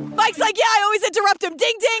interrupt him. Mike's like, yeah, I always interrupt him.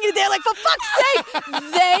 Ding, ding. And they're like, for fuck's sake.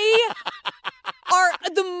 They are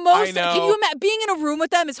the most... I know. Can you imagine? Being in a room with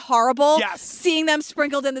them is horrible. Yes. Seeing them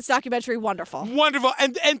sprinkled in this documentary, wonderful. Wonderful.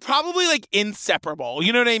 And probably inseparable.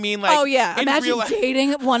 You know what I mean? Oh, yeah. Imagine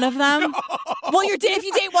dating one of them. No. Well, if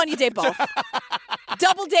you date one, you date both.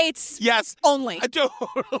 Double dates. Yes. Only.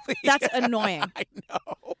 Totally. That's annoying. I know.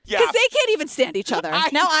 Yeah. Because they can't even stand each other.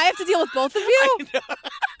 Now I have to deal with both of you?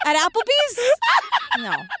 At Applebee's?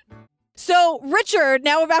 No. So Richard,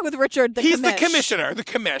 now we're back with Richard, the He's the commissioner, the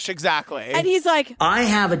commish, exactly. And he's like, I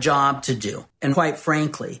have a job to do. And quite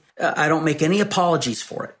frankly, I don't make any apologies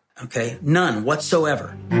for it. Okay? None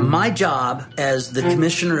whatsoever. My job as the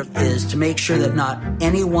commissioner is to make sure that not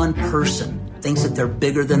any one person thinks that they're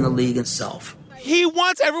bigger than the league itself. He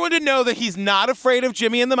wants everyone to know that he's not afraid of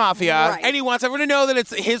Jimmy and the Mafia. Right. And he wants everyone to know that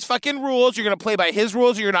it's his fucking rules. You're going to play by his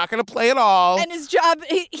rules or you're not going to play at all. And his job,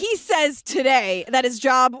 he says today that his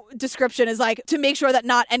job description is like to make sure that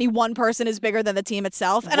not any one person is bigger than the team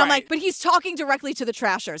itself. And I'm like, but he's talking directly to the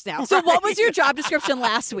Trashers now. So what was your job description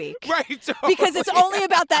last week? Right. Totally. Because it's only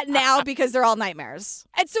about that now because they're all nightmares.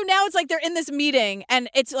 And so now it's like they're in this meeting and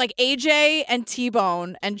it's like AJ and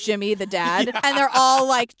T-Bone and Jimmy, the dad. Yeah. And they're all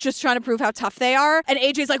like just trying to prove how tough they are. And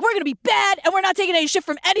AJ's like, we're going to be bad and we're not taking any shit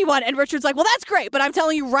from anyone. And Richard's like, well, that's great. But I'm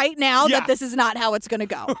telling you right now that this is not how it's going to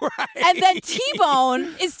go. Right. And then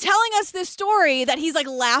T-Bone is telling us this story that he's like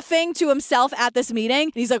laughing to himself at this meeting.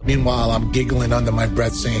 And he's like, meanwhile, I'm giggling under my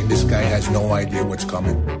breath saying this guy has no idea what's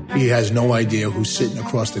coming. He has no idea who's sitting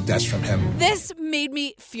across the desk from him. This made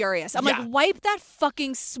me furious. I'm like, wipe that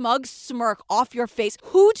fucking smug smirk off your face.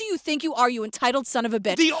 Who do you think you are, you entitled son of a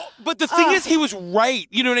bitch? But the thing is, he was right.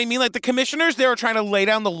 You know what I mean? Like, the commissioners there are trying to lay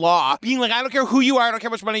down the law, being like, I don't care who you are, I don't care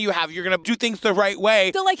how much money you have, you're going to do things the right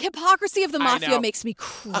way. The, like, hypocrisy of the Mafia makes me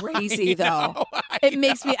crazy, though. It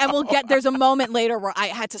makes me, and there's a moment later where I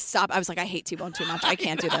had to stop. I was like, I hate T-Bone too much. I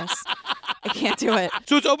can't do this. I can't do it.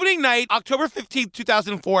 So it's opening night, October 15th,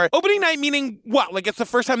 2004. Opening night meaning what? Like, it's the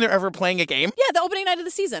first time they're ever playing a game? Yeah, the opening night of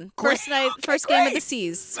the season. First game of the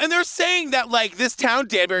seas. And they're saying that, like, this town,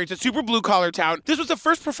 Danbury, it's a super blue-collar town. This was the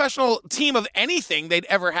first professional team of anything they'd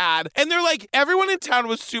ever had. And they're like, everyone in town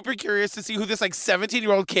was super curious to see who this, like,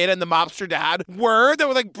 17-year-old kid and the mobster dad were that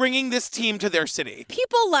were, like, bringing this team to their city.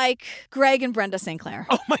 People like Greg and Brenda St. Clair.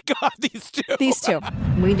 Oh, my God, these two. These two.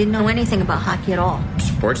 We didn't know anything about hockey at all.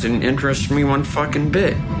 Sports didn't interest me one fucking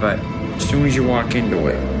bit, but as soon as you walk into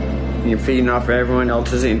it, you're feeding off everyone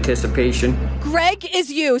else's anticipation. Greg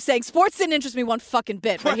is you saying sports didn't interest me one fucking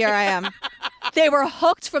bit, but here I am. They were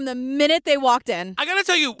hooked from the minute they walked in. I gotta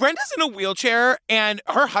tell you, Brenda's in a wheelchair, and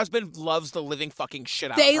her husband loves the living fucking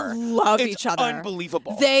shit out of her. They love each other.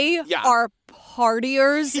 Unbelievable. They are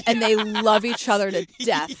partiers, and they love each other to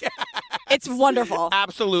death. It's wonderful.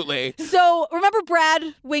 Absolutely. So, remember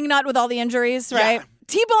Brad Wingnut with all the injuries, right? Yeah.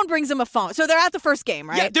 T-Bone brings him a phone. So they're at the first game,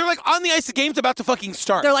 right? Yeah, they're like on the ice. The game's about to fucking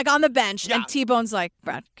start. They're like on the bench, and T-Bone's like,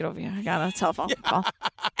 Brad, get over here. I got a telephone call.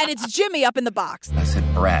 And it's Jimmy up in the box. I said,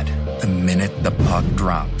 Brad, the minute the puck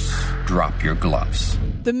drops, drop your gloves.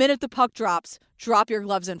 The minute the puck drops, drop your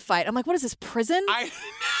gloves and fight. I'm like, what is this, prison?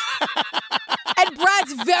 And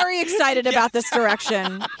Brad's very excited about this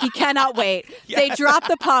direction. He cannot wait. Yeah. They drop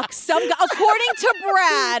the puck. According to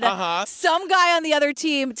Brad, some guy on the other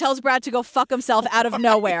team tells Brad to go fuck himself out of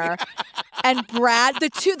nowhere. And Brad,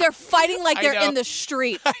 they're fighting like they're in the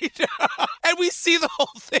street. I know. And we see the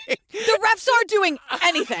whole thing. The refs aren't doing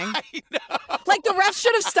anything. I know. Like, the refs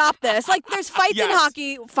should have stopped this. Like, there's fights in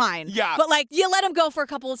hockey, fine. Yeah. But, like, you let them go for a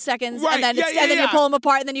couple of seconds, right. and then you pull them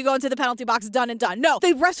apart, and then you go into the penalty box, done and done. No,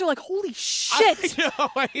 the refs are like, holy shit. I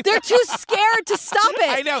know. They're too scared to stop it.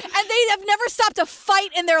 I know. And they have never stopped a fight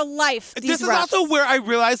in their life, these This is refs. also where I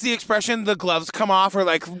realized the expression, the gloves come off, or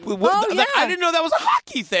like, like, I didn't know that was a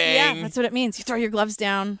hockey thing. Yeah, that's what it means. You throw your gloves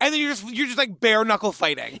down. And then you're just like bare knuckle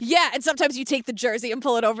fighting. Yeah, and sometimes you take the jersey and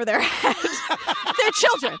pull it over their head. They're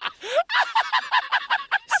children.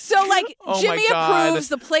 So, like, Jimmy approves.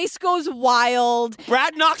 The place goes wild.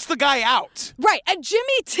 Brad knocks the guy out. Right. And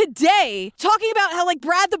Jimmy today, talking about how, like,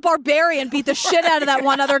 Brad the Barbarian beat the shit out of that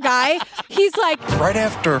one other guy. He's like... Right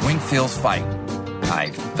after Wingfield's fight,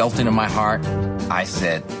 I felt it in my heart. I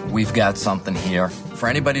said, we've got something here. For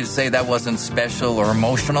anybody to say that wasn't special or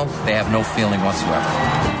emotional, they have no feeling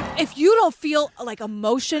whatsoever. If you don't feel, like,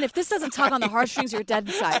 emotion, if this doesn't tug on the heartstrings, you're dead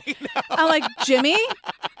inside. I'm like, Jimmy,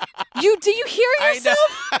 do you hear yourself?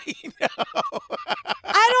 I know.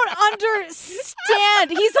 I don't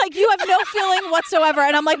understand. He's like, you have no feeling whatsoever.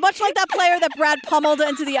 And I'm like, much like that player that Brad pummeled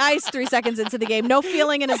into the ice 3 seconds into the game. No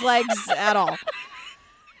feeling in his legs at all.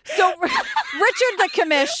 So Richard the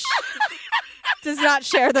commish does not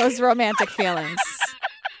share those romantic feelings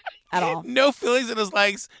at all. No feelings in his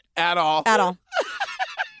legs at all. At all.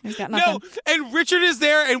 He's got nothing. No, and Richard is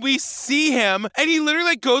there, and we see him, and he literally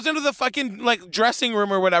like goes into the fucking like dressing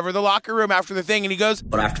room or whatever, the locker room after the thing, and he goes.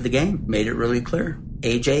 But after the game, made it really clear.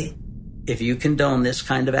 AJ, if you condone this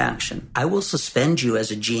kind of action, I will suspend you as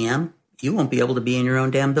a GM. You won't be able to be in your own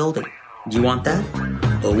damn building. Do you want that?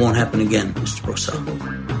 Well, it won't happen again, Mr. Rousseau.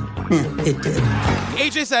 Yeah, it did.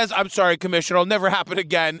 AJ says, I'm sorry, Commissioner, it'll never happen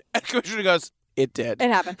again. And Commissioner goes, it did. It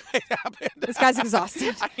happened. It happened. This guy's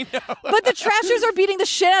exhausted. I know. But the Trashers are beating the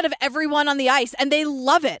shit out of everyone on the ice, and they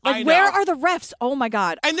love it. Like, where are the refs? Oh, my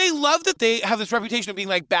God. And they love that they have this reputation of being,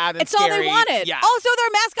 like, bad and it's scary. It's all they wanted. Yeah. Also,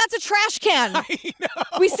 their mascot's a trash can. I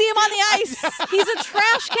know. We see him on the ice. He's a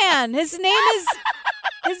trash can.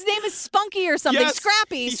 His His name is Spunky or something. Yes.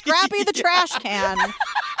 Scrappy the trash can.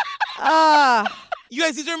 You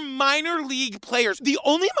guys, these are minor league players. The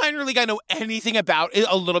only minor league I know anything about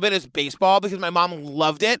a little bit is baseball because my mom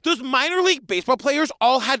loved it. Those minor league baseball players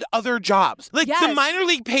all had other jobs. Like, the minor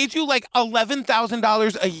league pays you like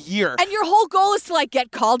 $11,000 a year. And your whole goal is to like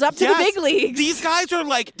get called up to the big leagues. These guys are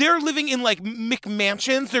like, they're living in like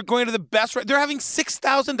McMansions. They're going to the best. They're having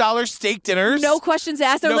 $6,000 steak dinners. No questions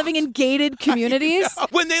asked. They're living in gated communities.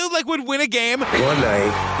 When they like would win a game. One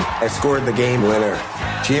night, I scored the game winner.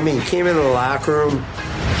 Jimmy came into the locker room.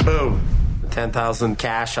 Boom. 10,000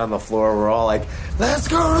 cash on the floor. We're all like, let's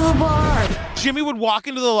go to the bar. Jimmy would walk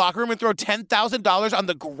into the locker room and throw $10,000 on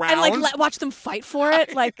the ground. And like watch them fight for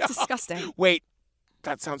it. Like, disgusting. Wait,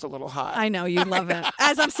 that sounds a little hot. I know, you love it.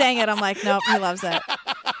 As I'm saying it, I'm like, nope, he loves it.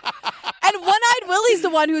 And One-Eyed Willie's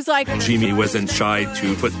the one who's like... Jimmy wasn't shy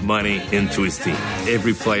to put money into his team.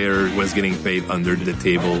 Every player was getting paid under the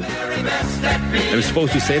table. Am I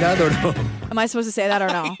supposed to say that or no? Am I supposed to say that or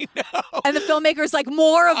no? And the filmmaker's like,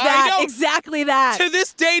 more of that. Exactly that. To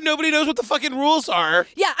this day, nobody knows what the fucking rules are.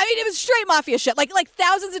 Yeah, I mean, it was straight mafia shit. Like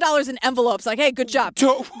thousands of dollars in envelopes. Like, hey, good job.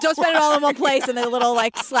 Don't spend it all in one place. And then a little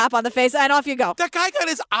like slap on the face and off you go. That guy got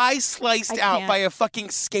his eye sliced out by a fucking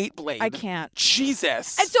skate blade. I can't.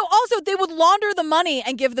 Jesus. And so also they would launder the money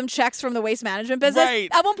and give them checks from the waste management business. Right.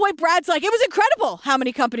 At one point, Brad's like, it was incredible how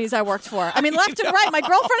many companies I worked for. I mean, left and right. My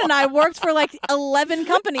girlfriend and I worked for like 11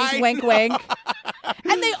 companies, wink, wink.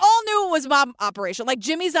 And they all knew it was mob operation. Like,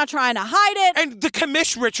 Jimmy's not trying to hide it. And the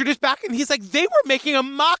commish, Richard, is back, and he's like, they were making a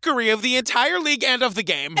mockery of the entire league and of the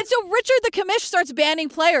game. And so Richard, the commish, starts banning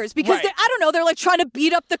players because, I don't know, they're like trying to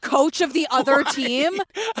beat up the coach of the other team.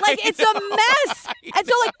 Like, it's a mess. And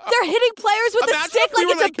so, like, they're hitting players with a stick like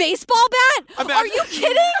it's a baseball bat. Are you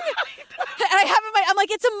kidding? And I have in my, I'm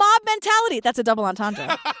like, it's a mob mentality. That's a double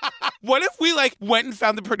entendre. What if we like went and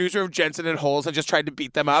found the producer of Jensen and Holes and just tried to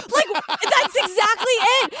beat them up? Like, that's exactly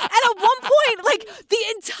it. And at one point, like, the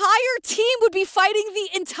entire team would be fighting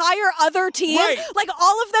the entire other team. Right. Like,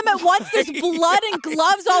 all of them at once. There's blood and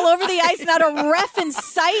gloves all over the ice, not a ref in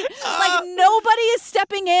sight. Like, nobody is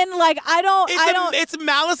stepping in. Like, It's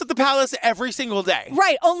Malice at the Palace every single day.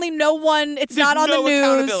 Right. Only no one, it's not on the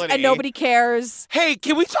news, and nobody cares. Hey,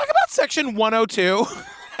 can we talk about Section 102?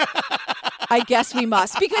 I guess we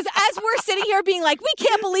must. Because as we're sitting here being like, we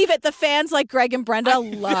can't believe it, the fans like Greg and Brenda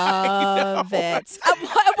love it.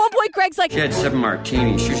 At one point, Greg's like... She had 7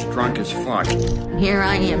 martinis. She's drunk as fuck. Here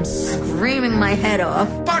I am screaming my head off.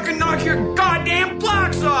 Fucking knock your goddamn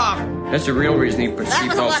blocks off! That's the real reason he put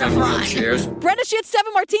seatbelts on wheelchairs. Brenda, she had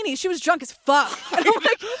 7 martinis. She was drunk as fuck. And I'm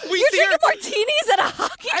like, you're drinking martinis at a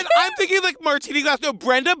hockey game? And I'm thinking like martini glass. No,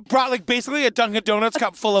 Brenda brought like basically a Dunkin' Donuts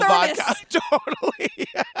cup full of vodka. Totally.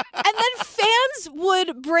 And then fans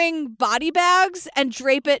would bring body bags and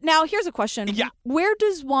drape it. Now, here's a question. Yeah. Where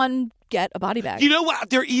does one get a body bag? You know what?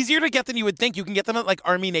 They're easier to get than you would think. You can get them at like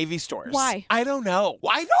Army Navy stores. Why? I don't know.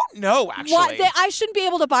 I don't know, actually. Why? I shouldn't be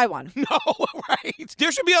able to buy one. No, right.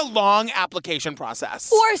 There should be a long application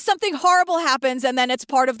process. Or something horrible happens and then it's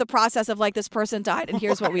part of the process of like, this person died and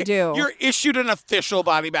here's what we do. You're issued an official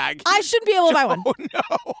body bag. I shouldn't be able to buy one. Oh,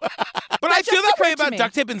 no. But I feel that way about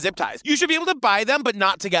duct tape and zip ties. You should be able to buy them, but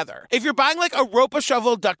not together. If you're buying like a rope, a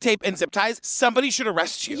shovel, duct tape, and zip ties, somebody should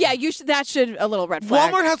arrest you. Yeah, you should. That should a little red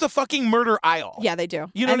flag. Walmart has a fucking murder aisle. Yeah, they do.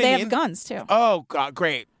 You know and what I mean? they have guns too. Oh, God,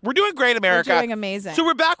 great. We're doing great, America. We're doing amazing. So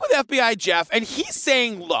we're back with FBI Jeff, and he's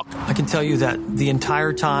saying, look. I can tell you that the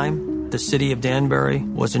entire time the city of Danbury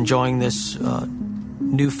was enjoying this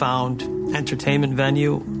newfound entertainment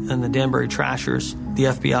venue and the Danbury Trashers, the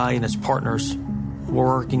FBI and its partners were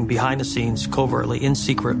working behind the scenes, covertly, in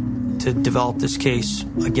secret, to develop this case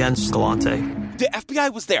against Galante. The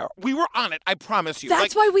FBI was there. We were on it, I promise you.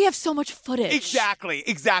 That's why we have so much footage. Exactly.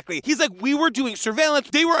 He's like, we were doing surveillance.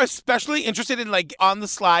 They were especially interested in, like, on the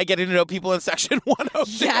sly, getting to know people in Section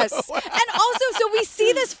 102. Yes. And also, so we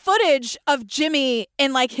see this footage of Jimmy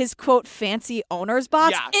in, like, his, quote, fancy owner's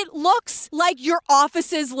box. Yeah. It looks like your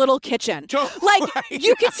office's little kitchen.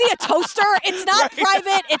 You can see a toaster. It's not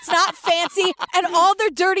private. It's not fancy. And all their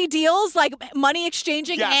dirty deals, like money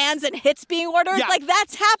exchanging hands and hits being ordered, like,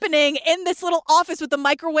 that's happening in this little office with the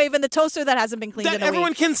microwave and the toaster that hasn't been cleaned in a week. That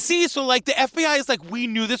everyone can see. So, like, the FBI is like, we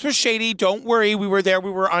knew this was shady. Don't worry. We were there. We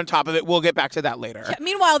were on top of it. We'll get back to that later. Yeah,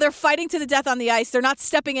 meanwhile, they're fighting to the death on the ice. They're not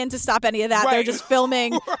stepping in to stop any of that. They're just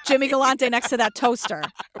filming Jimmy Galante next to that toaster.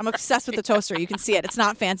 I'm obsessed with the toaster. You can see it. It's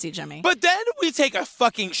not fancy, Jimmy. But then we take a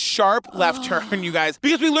fucking sharp left turn, you guys,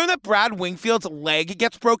 because we learn that Brad Wingfield's leg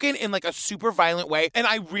gets broken in, like, a super violent way. And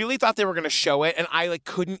I really thought they were going to show it, and I, like,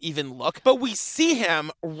 couldn't even look. But we see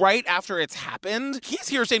him right after it's happened. happened. He's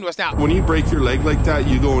here saying to us now. When you break your leg like that,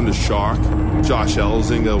 you go into shock. Josh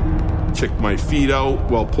Elzinga kicked my feet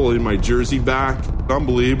out while pulling my jersey back.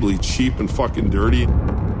 Unbelievably cheap and fucking dirty.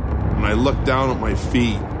 When I looked down at my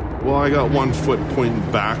feet, well, I got one foot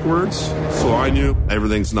pointing backwards, so I knew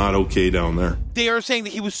everything's not okay down there. They are saying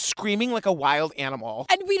that he was screaming like a wild animal.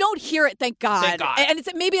 And we don't hear it, thank God. Thank God. And it's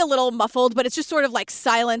maybe a little muffled, but it's just sort of like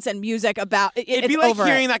silence and music about it. It'd be like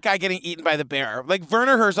hearing that guy getting eaten by the bear. Like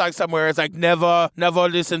Werner Herzog somewhere is like, never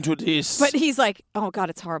listen to this. But he's like, oh God,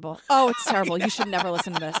 it's horrible. Oh, it's terrible. You should never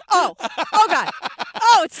listen to this. Oh God.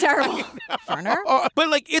 Oh, it's terrible. Werner? But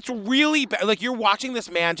like, it's really bad. Like, you're watching this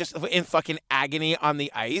man just in fucking agony on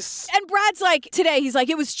the ice. And Brad's like, today, he's like,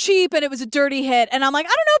 it was cheap and it was a dirty hit. And I'm like, I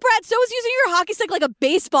don't know, Brad, so was using your hockey stick like a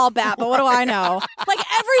baseball bat, but what do I know? Like,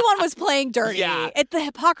 everyone was playing dirty. Yeah. It's the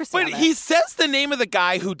hypocrisy But of it. he says the name of the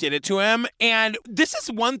guy who did it to him. And this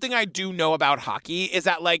is one thing I do know about hockey is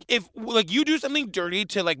that, like, if like you do something dirty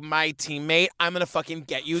to like my teammate, I'm going to fucking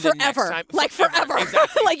get you the next time. Like forever.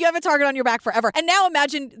 Exactly. Like you have a target on your back forever. And now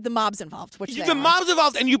imagine the mob's involved, which the mob's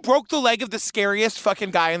involved, and you broke the leg of the scariest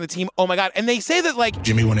fucking guy on the team. Oh my God. And they say that like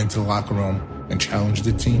Jimmy went into the locker room and challenged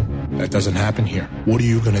the team. That doesn't happen here. What are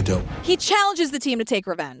you going to do? He challenges the team to take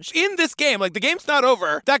revenge. In this game, like the game's not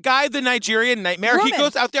over. That guy, the Nigerian nightmare, Roman. he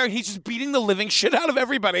goes out there and he's just beating the living shit out of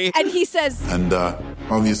everybody. And he says, And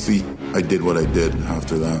obviously, I did what I did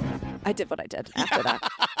after that. I did what I did after that.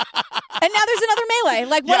 And now there's another melee.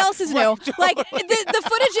 Like, what else is new? Like, the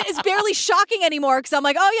footage is barely shocking anymore because I'm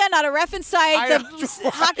like, oh, yeah, not a ref in sight.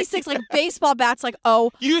 The hockey sticks like baseball bats. Like,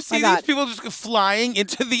 oh, you see these people just flying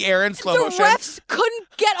into the air in slow motion. The refs couldn't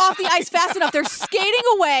get off the ice fast enough. They're skating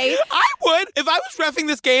away. I would. If I was reffing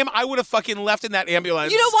this game, I would have fucking left in that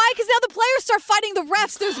ambulance. You know why? Because now the players start fighting the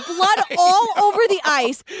refs. There's blood all over the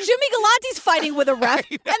ice. Jimmy Galante's fighting with a ref.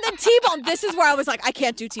 And then T-Bone, this is where I was like, I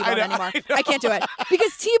can't do T-Bone anymore. I can't do it.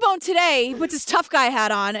 Because T-Bone today puts his tough guy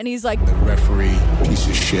hat on and he's like, the referee, piece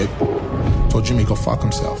of shit, told Jimmy go fuck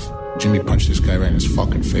himself. Jimmy punched this guy right in his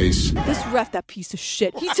fucking face. This ref, that piece of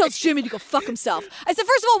shit. He tells Jimmy to go fuck himself. I said,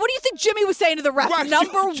 first of all, what do you think Jimmy was saying to the ref? Right.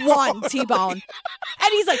 Number one, T-Bone.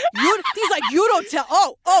 And he's like, you don't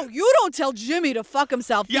tell, you don't tell Jimmy to fuck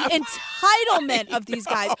himself. Yeah. The entitlement of these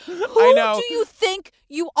guys. Who know. do you think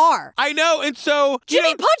you are? I know, and so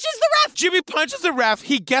Jimmy punches the ref. Jimmy punches the ref.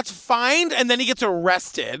 He gets fined, and then he gets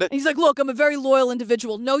arrested. And he's like, look, I'm a very loyal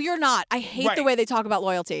individual. No, you're not. I hate the way they talk about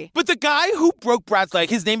loyalty. But the guy who broke Brad's leg,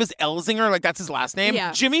 his name is Elzinger, like that's his last name.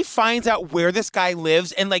 Yeah. Jimmy finds out where this guy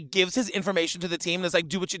lives and like gives his information to the team and is like,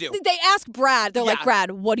 do what you do. They ask Brad. They're like,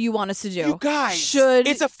 Brad, what do you want us to do? You guys,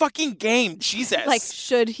 it's a fucking game. Jesus. Like,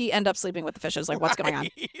 should he end up sleeping with the fishes? Like, what's going on?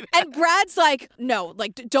 And Brad's like, no,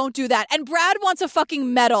 like, don't do that. And Brad wants a fucking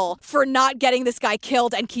medal for not getting this guy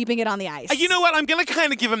killed and keeping it on the ice. You know what? I'm going to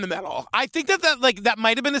kind of give him the medal. I think that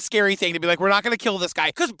might have been a scary thing to be like, we're not going to kill this guy.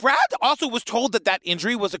 Because Brad also was told that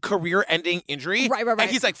injury was a career-ending injury. Right. And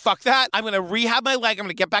he's like, fuck that. I'm going to rehab my leg. I'm going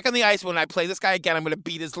to get back on the ice. When I play this guy again, I'm going to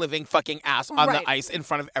beat his living fucking ass on the ice in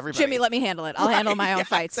front of everybody. Jimmy, let me handle it. I'll handle my own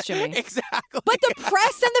fights, Jimmy. Exactly. But the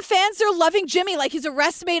press and the fans, they're loving Jimmy. Like, his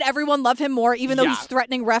arrest made everyone love him more, even though he's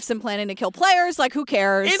threatening refs and planning to kill players. Like, who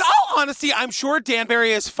cares? In all honesty, I'm sure Danbury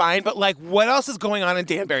is fine, but like, what else is going on in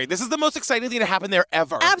Danbury? This is the most exciting thing to happen there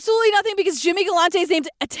ever. Absolutely nothing, because Jimmy Galante is named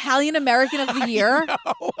Italian American of the Year.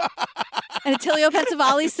 And Attilio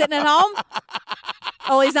Pensavali's sitting at home.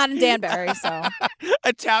 Oh, he's not in Danbury, so.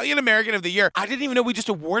 Italian American of the Year. I didn't even know we just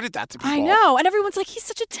awarded that to people. I know. And everyone's like, he's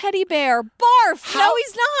such a teddy bear. Barf. No,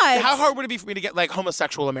 he's not. How hard would it be for me to get, like,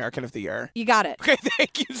 homosexual American of the Year? You got it. Okay,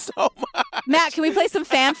 thank you so much. Matt, can we play some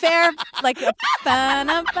fanfare? Like, oh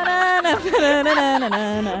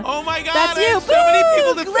my God. That's you. So many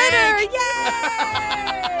people to glitter.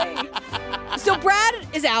 thank. Yay! So Brad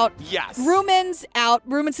is out. Yes. Ruman's out.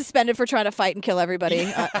 Ruman's suspended for trying to fight and kill everybody in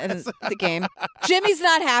the game. Jimmy's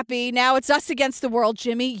not happy. Now it's us against the world.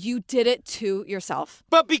 Jimmy, you did it to yourself.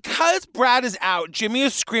 But because Brad is out, Jimmy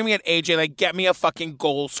is screaming at AJ, like, get me a fucking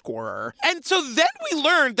goal scorer. And so then we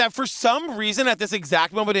learned that for some reason at this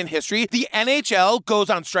exact moment in history, the NHL goes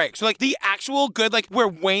on strike. So, like, the actual good, like, where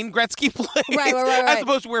Wayne Gretzky plays, right. as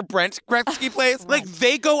opposed to where Brent Gretzky plays, like,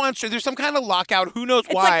 they go on strike. There's some kind of lockout. Who knows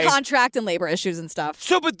why? It's like contract and labor issues and stuff.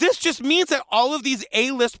 So, but this just means that all of these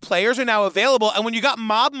A-list players are now available, and when you got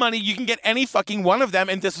mob money, you can get any fucking one of them,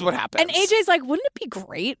 and this is what happens. And AJ's like, wouldn't it be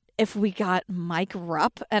great if we got Mike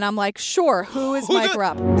Rupp? And I'm like, sure, who is Mike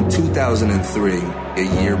Rupp? In 2003,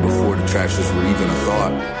 a year before the Trashers were even a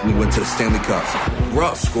thought, we went to the Stanley Cup.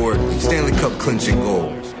 Rupp scored the Stanley Cup clinching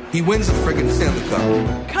goal. He wins the friggin' Stanley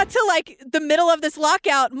Cup. Cut to like the middle of this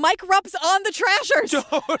lockout. Mike Rupp's on the Trashers.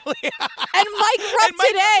 Totally. And Mike Rupp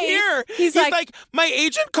today, here. He's like, my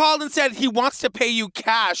agent called and said he wants to pay you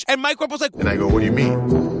cash. And Mike Rupp was like, and I go, what do you mean?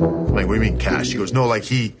 I'm like, what do you mean cash? He goes, no, like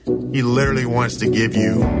he literally wants to give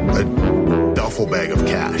you a duffel bag of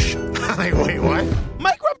cash. I'm like, wait, what?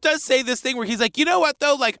 Mike Rupp does say this thing where he's like, you know what,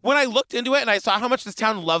 though? Like, when I looked into it and I saw how much this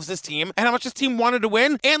town loves this team and how much this team wanted to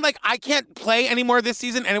win, and, like, I can't play anymore this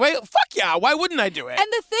season anyway, fuck yeah, why wouldn't I do it? And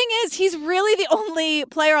the thing is, he's really the only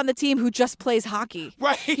player on the team who just plays hockey.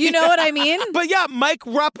 Right. You know what I mean? But yeah, Mike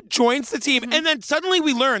Rupp joins the team, and then suddenly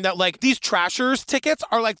we learn that, like, these Trashers tickets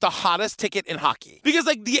are, like, the hottest ticket in hockey. Because,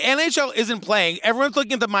 like, the NHL isn't playing. Everyone's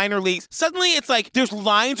looking at the minor leagues. Suddenly, it's like, there's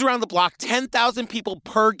lines around the block. 10,000 people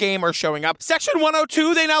per game are showing up. Section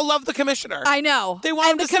 102, they now love the commissioner. I know. They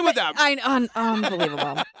want him to sit with them.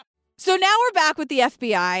 Unbelievable. So now we're back with the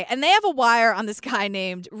FBI, and they have a wire on this guy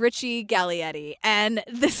named Richie Gallietti. And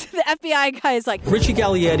the FBI guy is like... Richie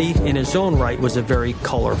Gallietti, in his own right, was a very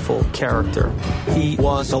colorful character. He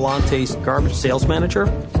was Galante's garbage sales manager.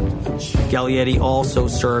 Gallietti also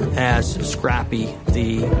served as Scrappy,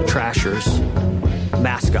 the Trashers'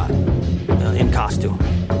 mascot, in costume,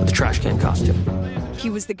 with the trash can costume. He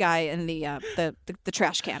was the guy in the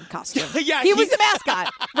trash can costume. Yeah, he was the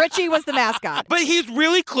mascot. Richie was the mascot. But he's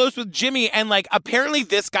really close with Jimmy, and like apparently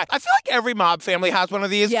this guy, I feel like every mob family has one of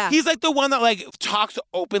these. Yeah. He's like the one that like talks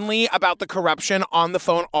openly about the corruption on the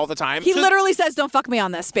phone all the time. He literally says, "Don't fuck me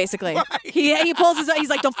on this," basically. Right. He pulls his, he's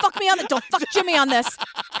like, "Don't fuck me on this, don't fuck Jimmy on this."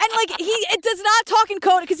 And like it does not talk in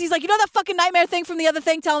code because he's like, you know that fucking nightmare thing from the other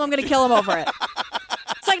thing? Tell him I'm gonna kill him over it.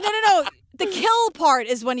 It's like, no. The kill part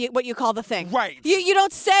is what you call the thing. Right. You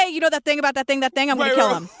don't say, you know that thing about that thing, I'm going to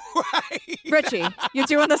kill him. Right. Richie, you're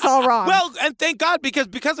doing this all wrong. Well, and thank God,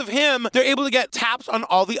 because of him, they're able to get taps on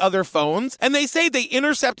all the other phones. And they say they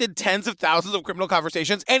intercepted tens of thousands of criminal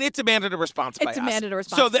conversations, and it demanded a response by us.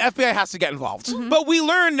 So the FBI has to get involved. Mm-hmm. But we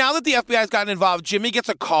learn now that the FBI has gotten involved, Jimmy gets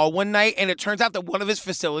a call one night, and it turns out that one of his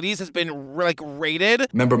facilities has been like raided.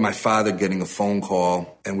 Remember my father getting a phone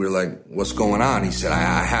call, and we were like, what's going on? He said,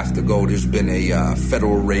 I have to go. There's been a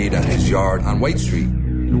federal raid on his yard on White Street.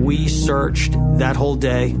 We searched that whole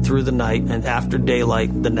day through the night, and after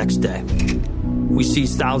daylight the next day, we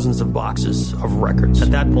seized thousands of boxes of records.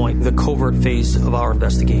 At that point, the covert phase of our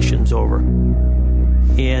investigation is over.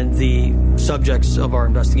 And the subjects of our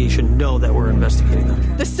investigation know that we're investigating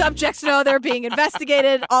them. The subjects know they're being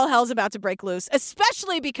investigated. All hell's about to break loose,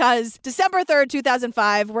 especially because December 3rd,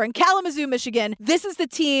 2005, we're in Kalamazoo, Michigan. This is the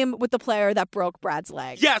team with the player that broke Brad's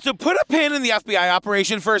leg. Yeah, so put a pin in the FBI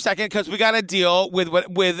operation for a second because we got to deal with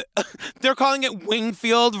they're calling it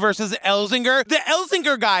Wingfield versus Elzinger. The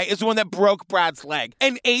Elzinger guy is the one that broke Brad's leg.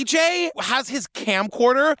 And AJ has his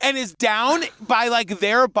camcorder and is down by like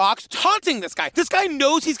their box taunting this guy. This guy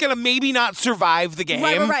knows he's going to maybe not survive the game.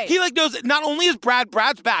 Right. He like knows not only is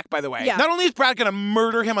Brad's back, by the way. Yeah. Not only is Brad going to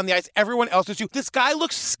murder him on the ice, everyone else is too. This guy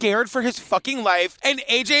looks scared for his fucking life, and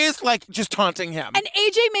AJ is like just taunting him. And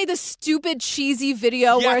AJ made this stupid cheesy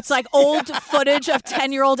video where it's like old footage of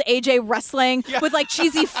 10-year-old AJ wrestling with like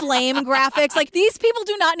cheesy flame graphics. Like these people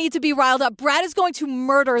do not need to be riled up. Brad is going to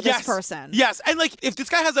murder this person. Yes, and like if this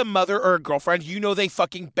guy has a mother or a girlfriend, you know they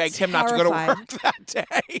fucking begged him not to go to work that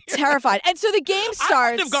day. Terrified. And so the game starts.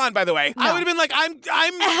 I wouldn't have gone, by the way. No. I would have been like, I'm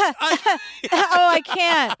I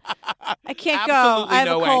can't. I can't go. I have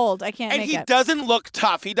a cold. I can't make it. And he doesn't look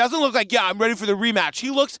tough. He doesn't look like, I'm ready for the rematch. He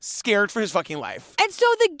looks scared for his fucking life. And so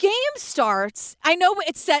the game starts. I know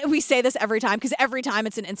we say this every time because every time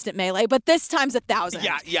it's an instant melee, but this time's 1,000.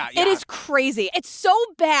 Yeah. It is crazy. It's so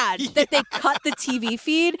bad that they cut the TV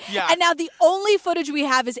feed. Yeah. And now the only footage we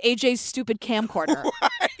have is AJ's stupid camcorder.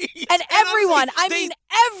 Right. And everyone,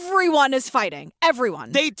 everyone is fighting.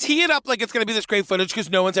 Everyone. They tee it up like it's going to be this great footage because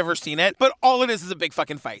no one's ever seen it, but all it is a big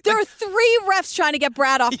fucking fight. There are 3 refs trying to get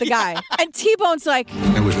Brad off the guy. And T-Bone's like...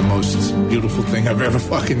 It was the most beautiful thing I've ever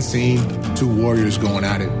fucking seen. 2 warriors going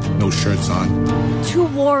at it, no shirts on. 2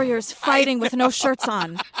 warriors fighting with no shirts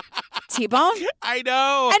on. T-Bone? I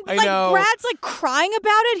know. And Brad's like crying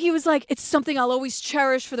about it. He was like, it's something I'll always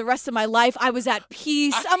cherish for the rest of my life. I was at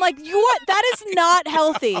peace. I'm like, that is not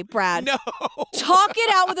healthy, Brad. No. Talk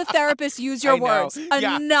it out with a therapist. Use your words.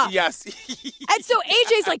 Enough. Yes. And so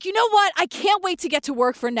AJ's like, you know what? I can't wait to get to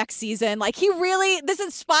work for next season. Like this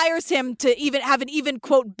inspires him to even have an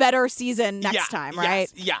quote, better season next time,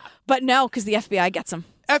 right? Yeah. But no, because the FBI gets him.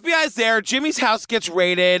 FBI's there. Jimmy's house gets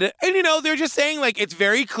raided. And, they're just saying, it's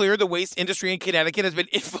very clear the waste industry in Connecticut has been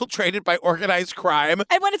infiltrated by organized crime.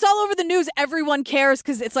 And when it's all over the news, everyone cares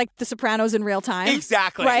because it's like The Sopranos in real time.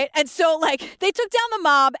 Exactly. Right? And so, they took down the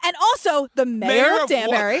mob and also the mayor of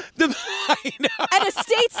Danbury. I know. And a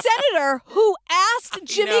state senator who asked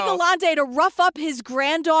Jimmy Galante to rough up his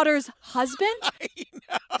granddaughter's husband. I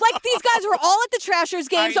know. These guys were all at the Trashers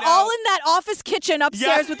games, all in that office kitchen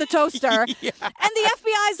upstairs with the toaster. And the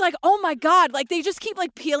FBI's like, oh my God, they just keep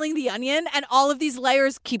peeling the onion and all of these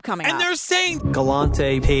layers keep coming up. And they're saying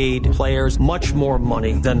Galante paid players much more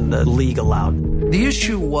money than the league allowed. The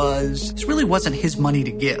issue was, this really wasn't his money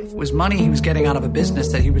to give. It was money he was getting out of a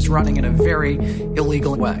business that he was running in a very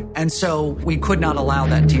illegal way. And so we could not allow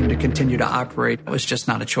that team to continue to operate. It was just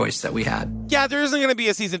not a choice that we had. Yeah, there isn't going to be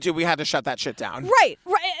a season 2. We had to shut that shit down. Right.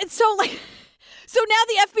 And so, so now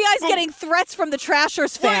the FBI's getting threats from the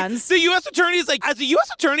Trashers fans. The U.S. attorney's as a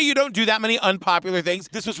U.S. attorney, you don't do that many unpopular things.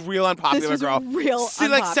 This was real unpopular, girl.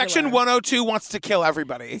 Unpopular. Section 102 wants to kill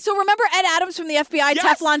everybody. So remember Ed Adams from the FBI,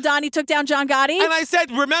 Teflon Don, he took down John Gotti? And I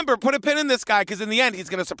said, remember, put a pin in this guy because in the end, he's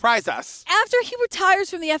going to surprise us. After he retires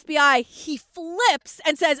from the FBI, he flips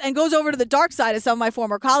and says, and goes over to the dark side, as some of my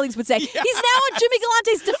former colleagues would say. He's now on Jimmy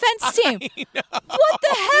Galante's defense team. What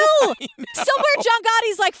the hell? Somewhere John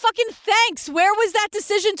Gotti's like, fucking thanks. Where was that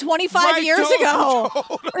decision 25 years ago?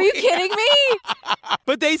 Totally. Are you kidding me?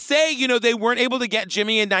 But they say, they weren't able to get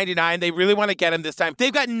Jimmy in 99. They really want to get him this time.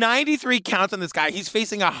 They've got 93 counts on this guy. He's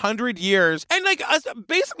facing 100 years. And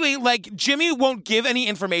basically, Jimmy won't give any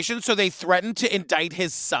information, so they threatened to indict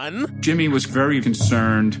his son. Jimmy was very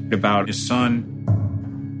concerned about his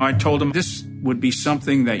son. I told him this would be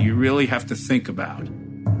something that you really have to think about.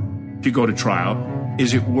 If you go to trial,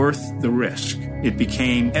 is it worth the risk? It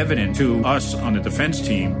became evident to us on the defense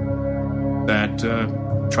team that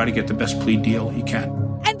try to get the best plea deal he can.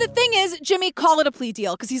 And the thing is, Jimmy, call it a plea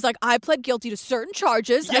deal because he's like, I pled guilty to certain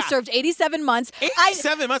charges. I served 87 months.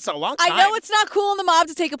 87 months is a long time. I know it's not cool in the mob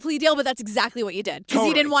to take a plea deal, but that's exactly what you did because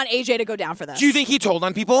he didn't want AJ to go down for this. Do you think he told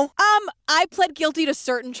on people? I pled guilty to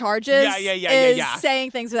certain charges. Yeah.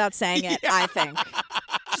 Saying things without saying it, I think.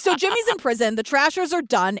 So Jimmy's in prison. The Trashers are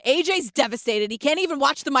done. AJ's devastated. He can't even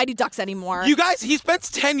watch the Mighty Ducks anymore. You guys, he spends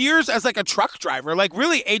 10 years as a truck driver.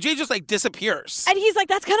 Really, AJ just disappears. And he's like,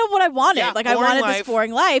 that's kind of what I wanted. Yeah, I wanted this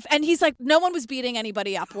boring life. And he's like, no one was beating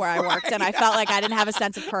anybody up where I worked. And I felt like I didn't have a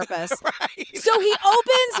sense of purpose. So he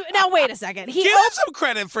opens. Now, wait a second. Give him some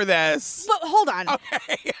credit for this. But hold on.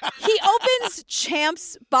 Okay. He opens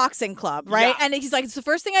Champs Boxing Club, right? Yeah. And he's like, it's the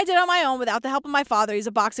first thing I did on my own without the help of my father. He's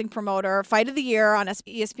a boxing promoter, fight of the year on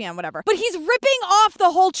ESPN, whatever. But he's ripping off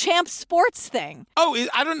the whole Champs Sports thing. Oh,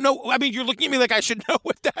 I don't know. I mean, you're looking at me like I should know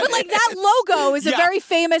what that is. But that logo is a very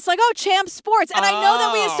famous, Champs Sports. And I know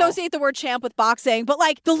that we associate the word champ with boxing, but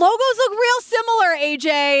the logos look real similar,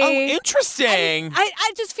 AJ. Oh, interesting. And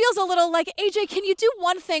I just feels a little like, AJ, can you do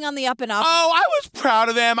one thing on the up and up? Oh, I was proud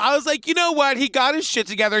of him. I was like, you know what? He got his shit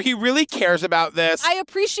together. He really cares about this. I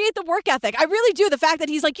appreciate the work ethic. I really do. The fact that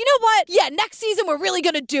he's like, you know what? Yeah, next season we're really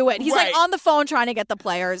going to do it. He's on the phone trying to get the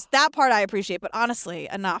players. That part I appreciate, but honestly,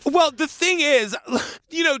 enough. Well, the thing is,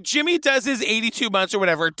 Jimmy does his 82 months or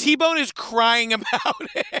whatever. T-Bone is crying about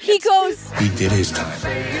it. He goes, he did his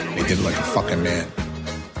time. He did it like a fucking man.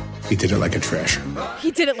 He did it like a trasher.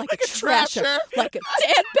 He did it like a trasher. Like a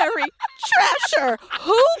Danbury trasher.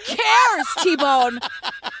 Who cares, T-Bone?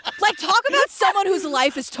 Talk about someone whose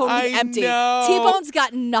life is totally empty. Know. T-Bone's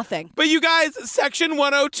got nothing. But you guys, Section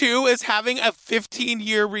 102 is having a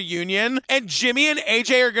 15-year reunion, and Jimmy and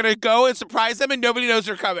AJ are going to go and surprise them, and nobody knows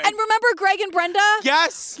they're coming. And remember Greg and Brenda?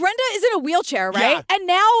 Yes. Brenda is in a wheelchair, right? Yeah. And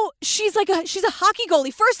now she's she's a hockey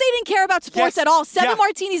goalie. First, they didn't care about sports at all. 7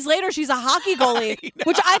 martinis later, she's a hockey goalie,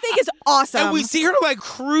 which I think is awesome. And we see her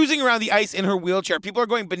cruising around the ice in her wheelchair. People are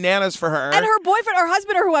going bananas for her. And her boyfriend or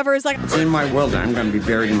husband or whoever is like, it's in my will that I'm going to be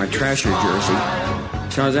buried in my Trasher jersey.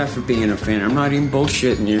 So how's that for being a fan? I'm not even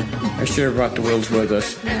bullshitting you. I should have brought the Wills with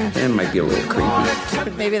us. That might be a little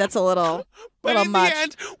creepy. Maybe that's a little... But in much. the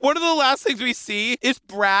end, one of the last things we see is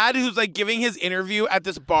Brad, who's giving his interview at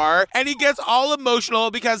this bar, and he gets all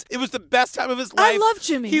emotional because it was the best time of his life. I love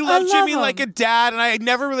Jimmy. He loved Jimmy him. like a dad, and I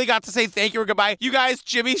never really got to say thank you or goodbye. You guys,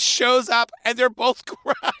 Jimmy shows up, and they're both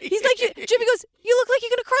crying. He's like, Jimmy goes, you look like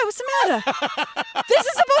you're going to cry. What's the matter? This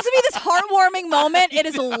is supposed to be this heartwarming moment. It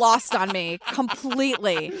is lost on me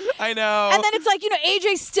completely. I know. And then it's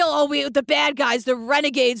AJ's still, the bad guys, the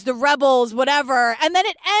renegades, the rebels, whatever. And then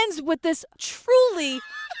it ends with this truly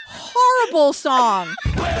horrible song.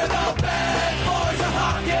 We're the bad boys of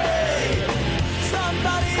hockey.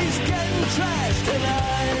 Somebody's getting trashed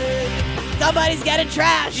tonight. somebody's getting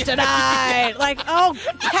trashed tonight. Like, oh,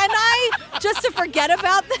 can I? Just to forget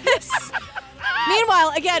about this?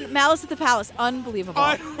 Meanwhile, again, Malice at the Palace. Unbelievable.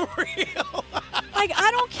 Unreal. Like, I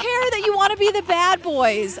don't care that you want to be the bad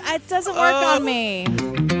boys. It doesn't work on me.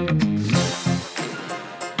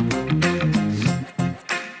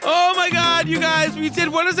 Oh my God, you guys, we did,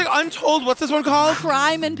 what is it, Untold? What's this one called?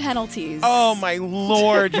 Crime and Penalties. Oh my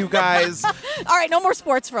Lord, you guys. All right, no more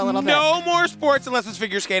sports for a little bit. No more sports unless it's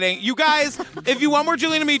figure skating. You guys, if you want more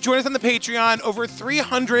Jillian and me, join us on the Patreon. Over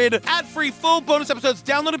 300 ad-free full bonus episodes.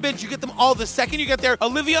 Download a binge. You get them all the second you get there.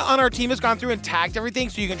 Olivia on our team has gone through and tagged everything,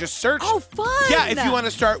 so you can just search. Oh, fun. Yeah, if you want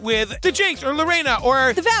to start with The Jinx or Lorena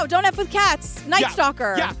or... The Vow, Don't F with Cats, Night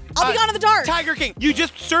Stalker. Yeah. I'll Be Gone in the Dark. Tiger King. You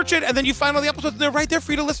just search it, and then you find all the episodes, and they're right there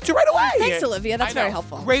for you to listen to right away. Thanks, Olivia. That's very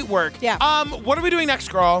helpful. Great work. Yeah. What are we doing next,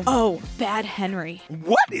 girl? Oh, Bad Henry.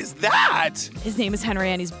 What is that? His name is Henry,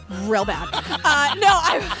 and he's real bad.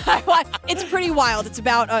 It's pretty wild. It's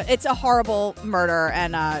about, it's a horrible murder,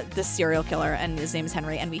 and this serial killer, and his name is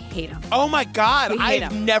Henry, and we hate him. Oh my God.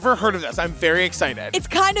 I've never heard of this. I'm very excited. It's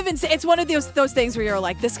kind of insane. It's one of those things where you're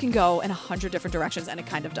like, this can go in 100 different directions, and it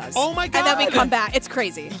kind of does. Oh my God. And then we come back. It's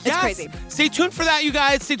crazy. Yes. It's crazy. Stay tuned for that, you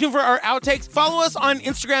guys. Stay tuned for our outtakes. Follow us on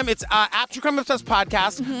Instagram. It's at True Crime Obsessed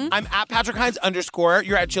Podcast. Mm-hmm. I'm at Patrick Hines _.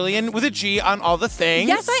 You're at Jillian with a G on all the things.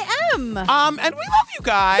 Yes, I am. And we love you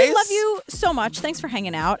guys. We love you so much. Thanks for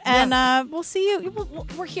hanging out. And we'll see you.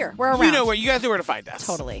 We're here. We're around. You guys know where to find us.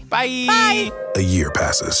 Totally. Bye. Bye. A year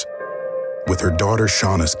passes. With her daughter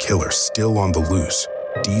Shauna's killer still on the loose,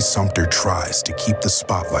 Dee Sumter tries to keep the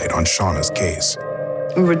spotlight on Shauna's case.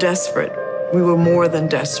 We were desperate. We were more than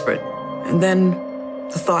desperate. And then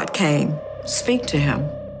the thought came, speak to him.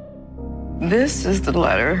 This is the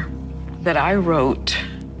letter that I wrote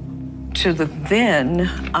to the then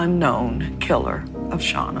unknown killer of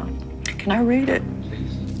Shauna. Can I read it?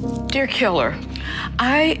 Dear killer,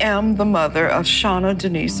 I am the mother of Shauna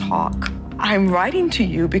Denise Hawk. I'm writing to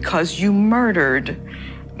you because you murdered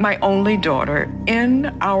my only daughter in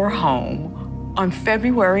our home on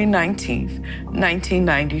February 19th,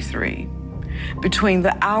 1993, between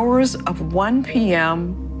the hours of 1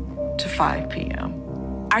 p.m. to 5 p.m.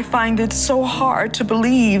 I find it so hard to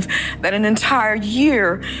believe that an entire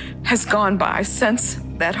year has gone by since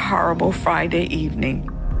that horrible Friday evening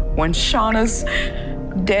when Shauna's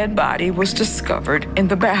dead body was discovered in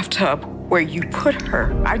the bathtub where you put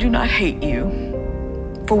her. I do not hate you.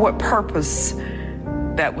 For what purpose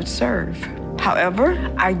that would serve?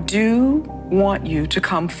 However, I do want you to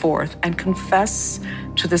come forth and confess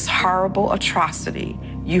to this horrible atrocity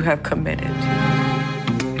you have committed.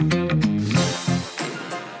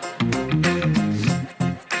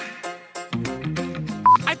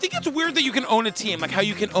 It's weird that you can own a team, like how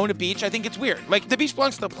you can own a beach. I think it's weird. Like, the beach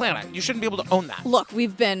belongs to the planet. You shouldn't be able to own that. Look,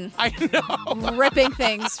 we've been ripping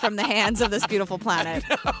things from the hands of this beautiful planet.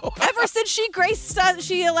 Ever since she graced us,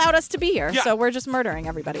 she allowed us to be here. Yeah. So we're just murdering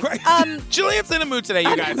everybody. Right. Jillian's in a mood today,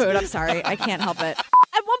 you guys. I'm in a mood. I'm sorry. I can't help it.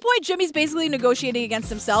 At one point, Jimmy's basically negotiating against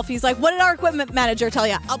himself. He's like, what did our equipment manager tell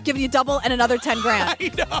you? I'll give you double and another 10 grand.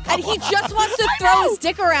 I know. And he just wants to throw his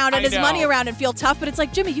dick around and his money around and feel tough. But it's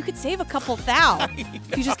like, Jimmy, you could save a couple thou.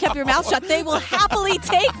 If you just kept your mouth shut. They will happily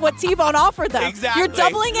take what T-Bone offered them. Exactly. You're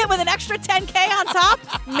doubling it with an extra 10K on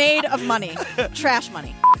top? Made of money. Trash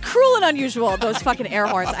money. Cruel and unusual, those fucking air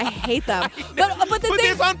horns. I hate them. But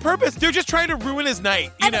it's on purpose. They're just trying to ruin his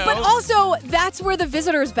night, you know? But also, that's where the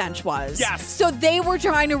visitors bench was. Yes. So they were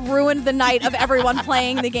trying to ruin the night of everyone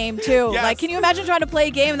playing the game, too. Yes. Like, can you imagine trying to play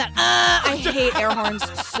a game and that, I hate air horns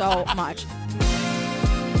so much.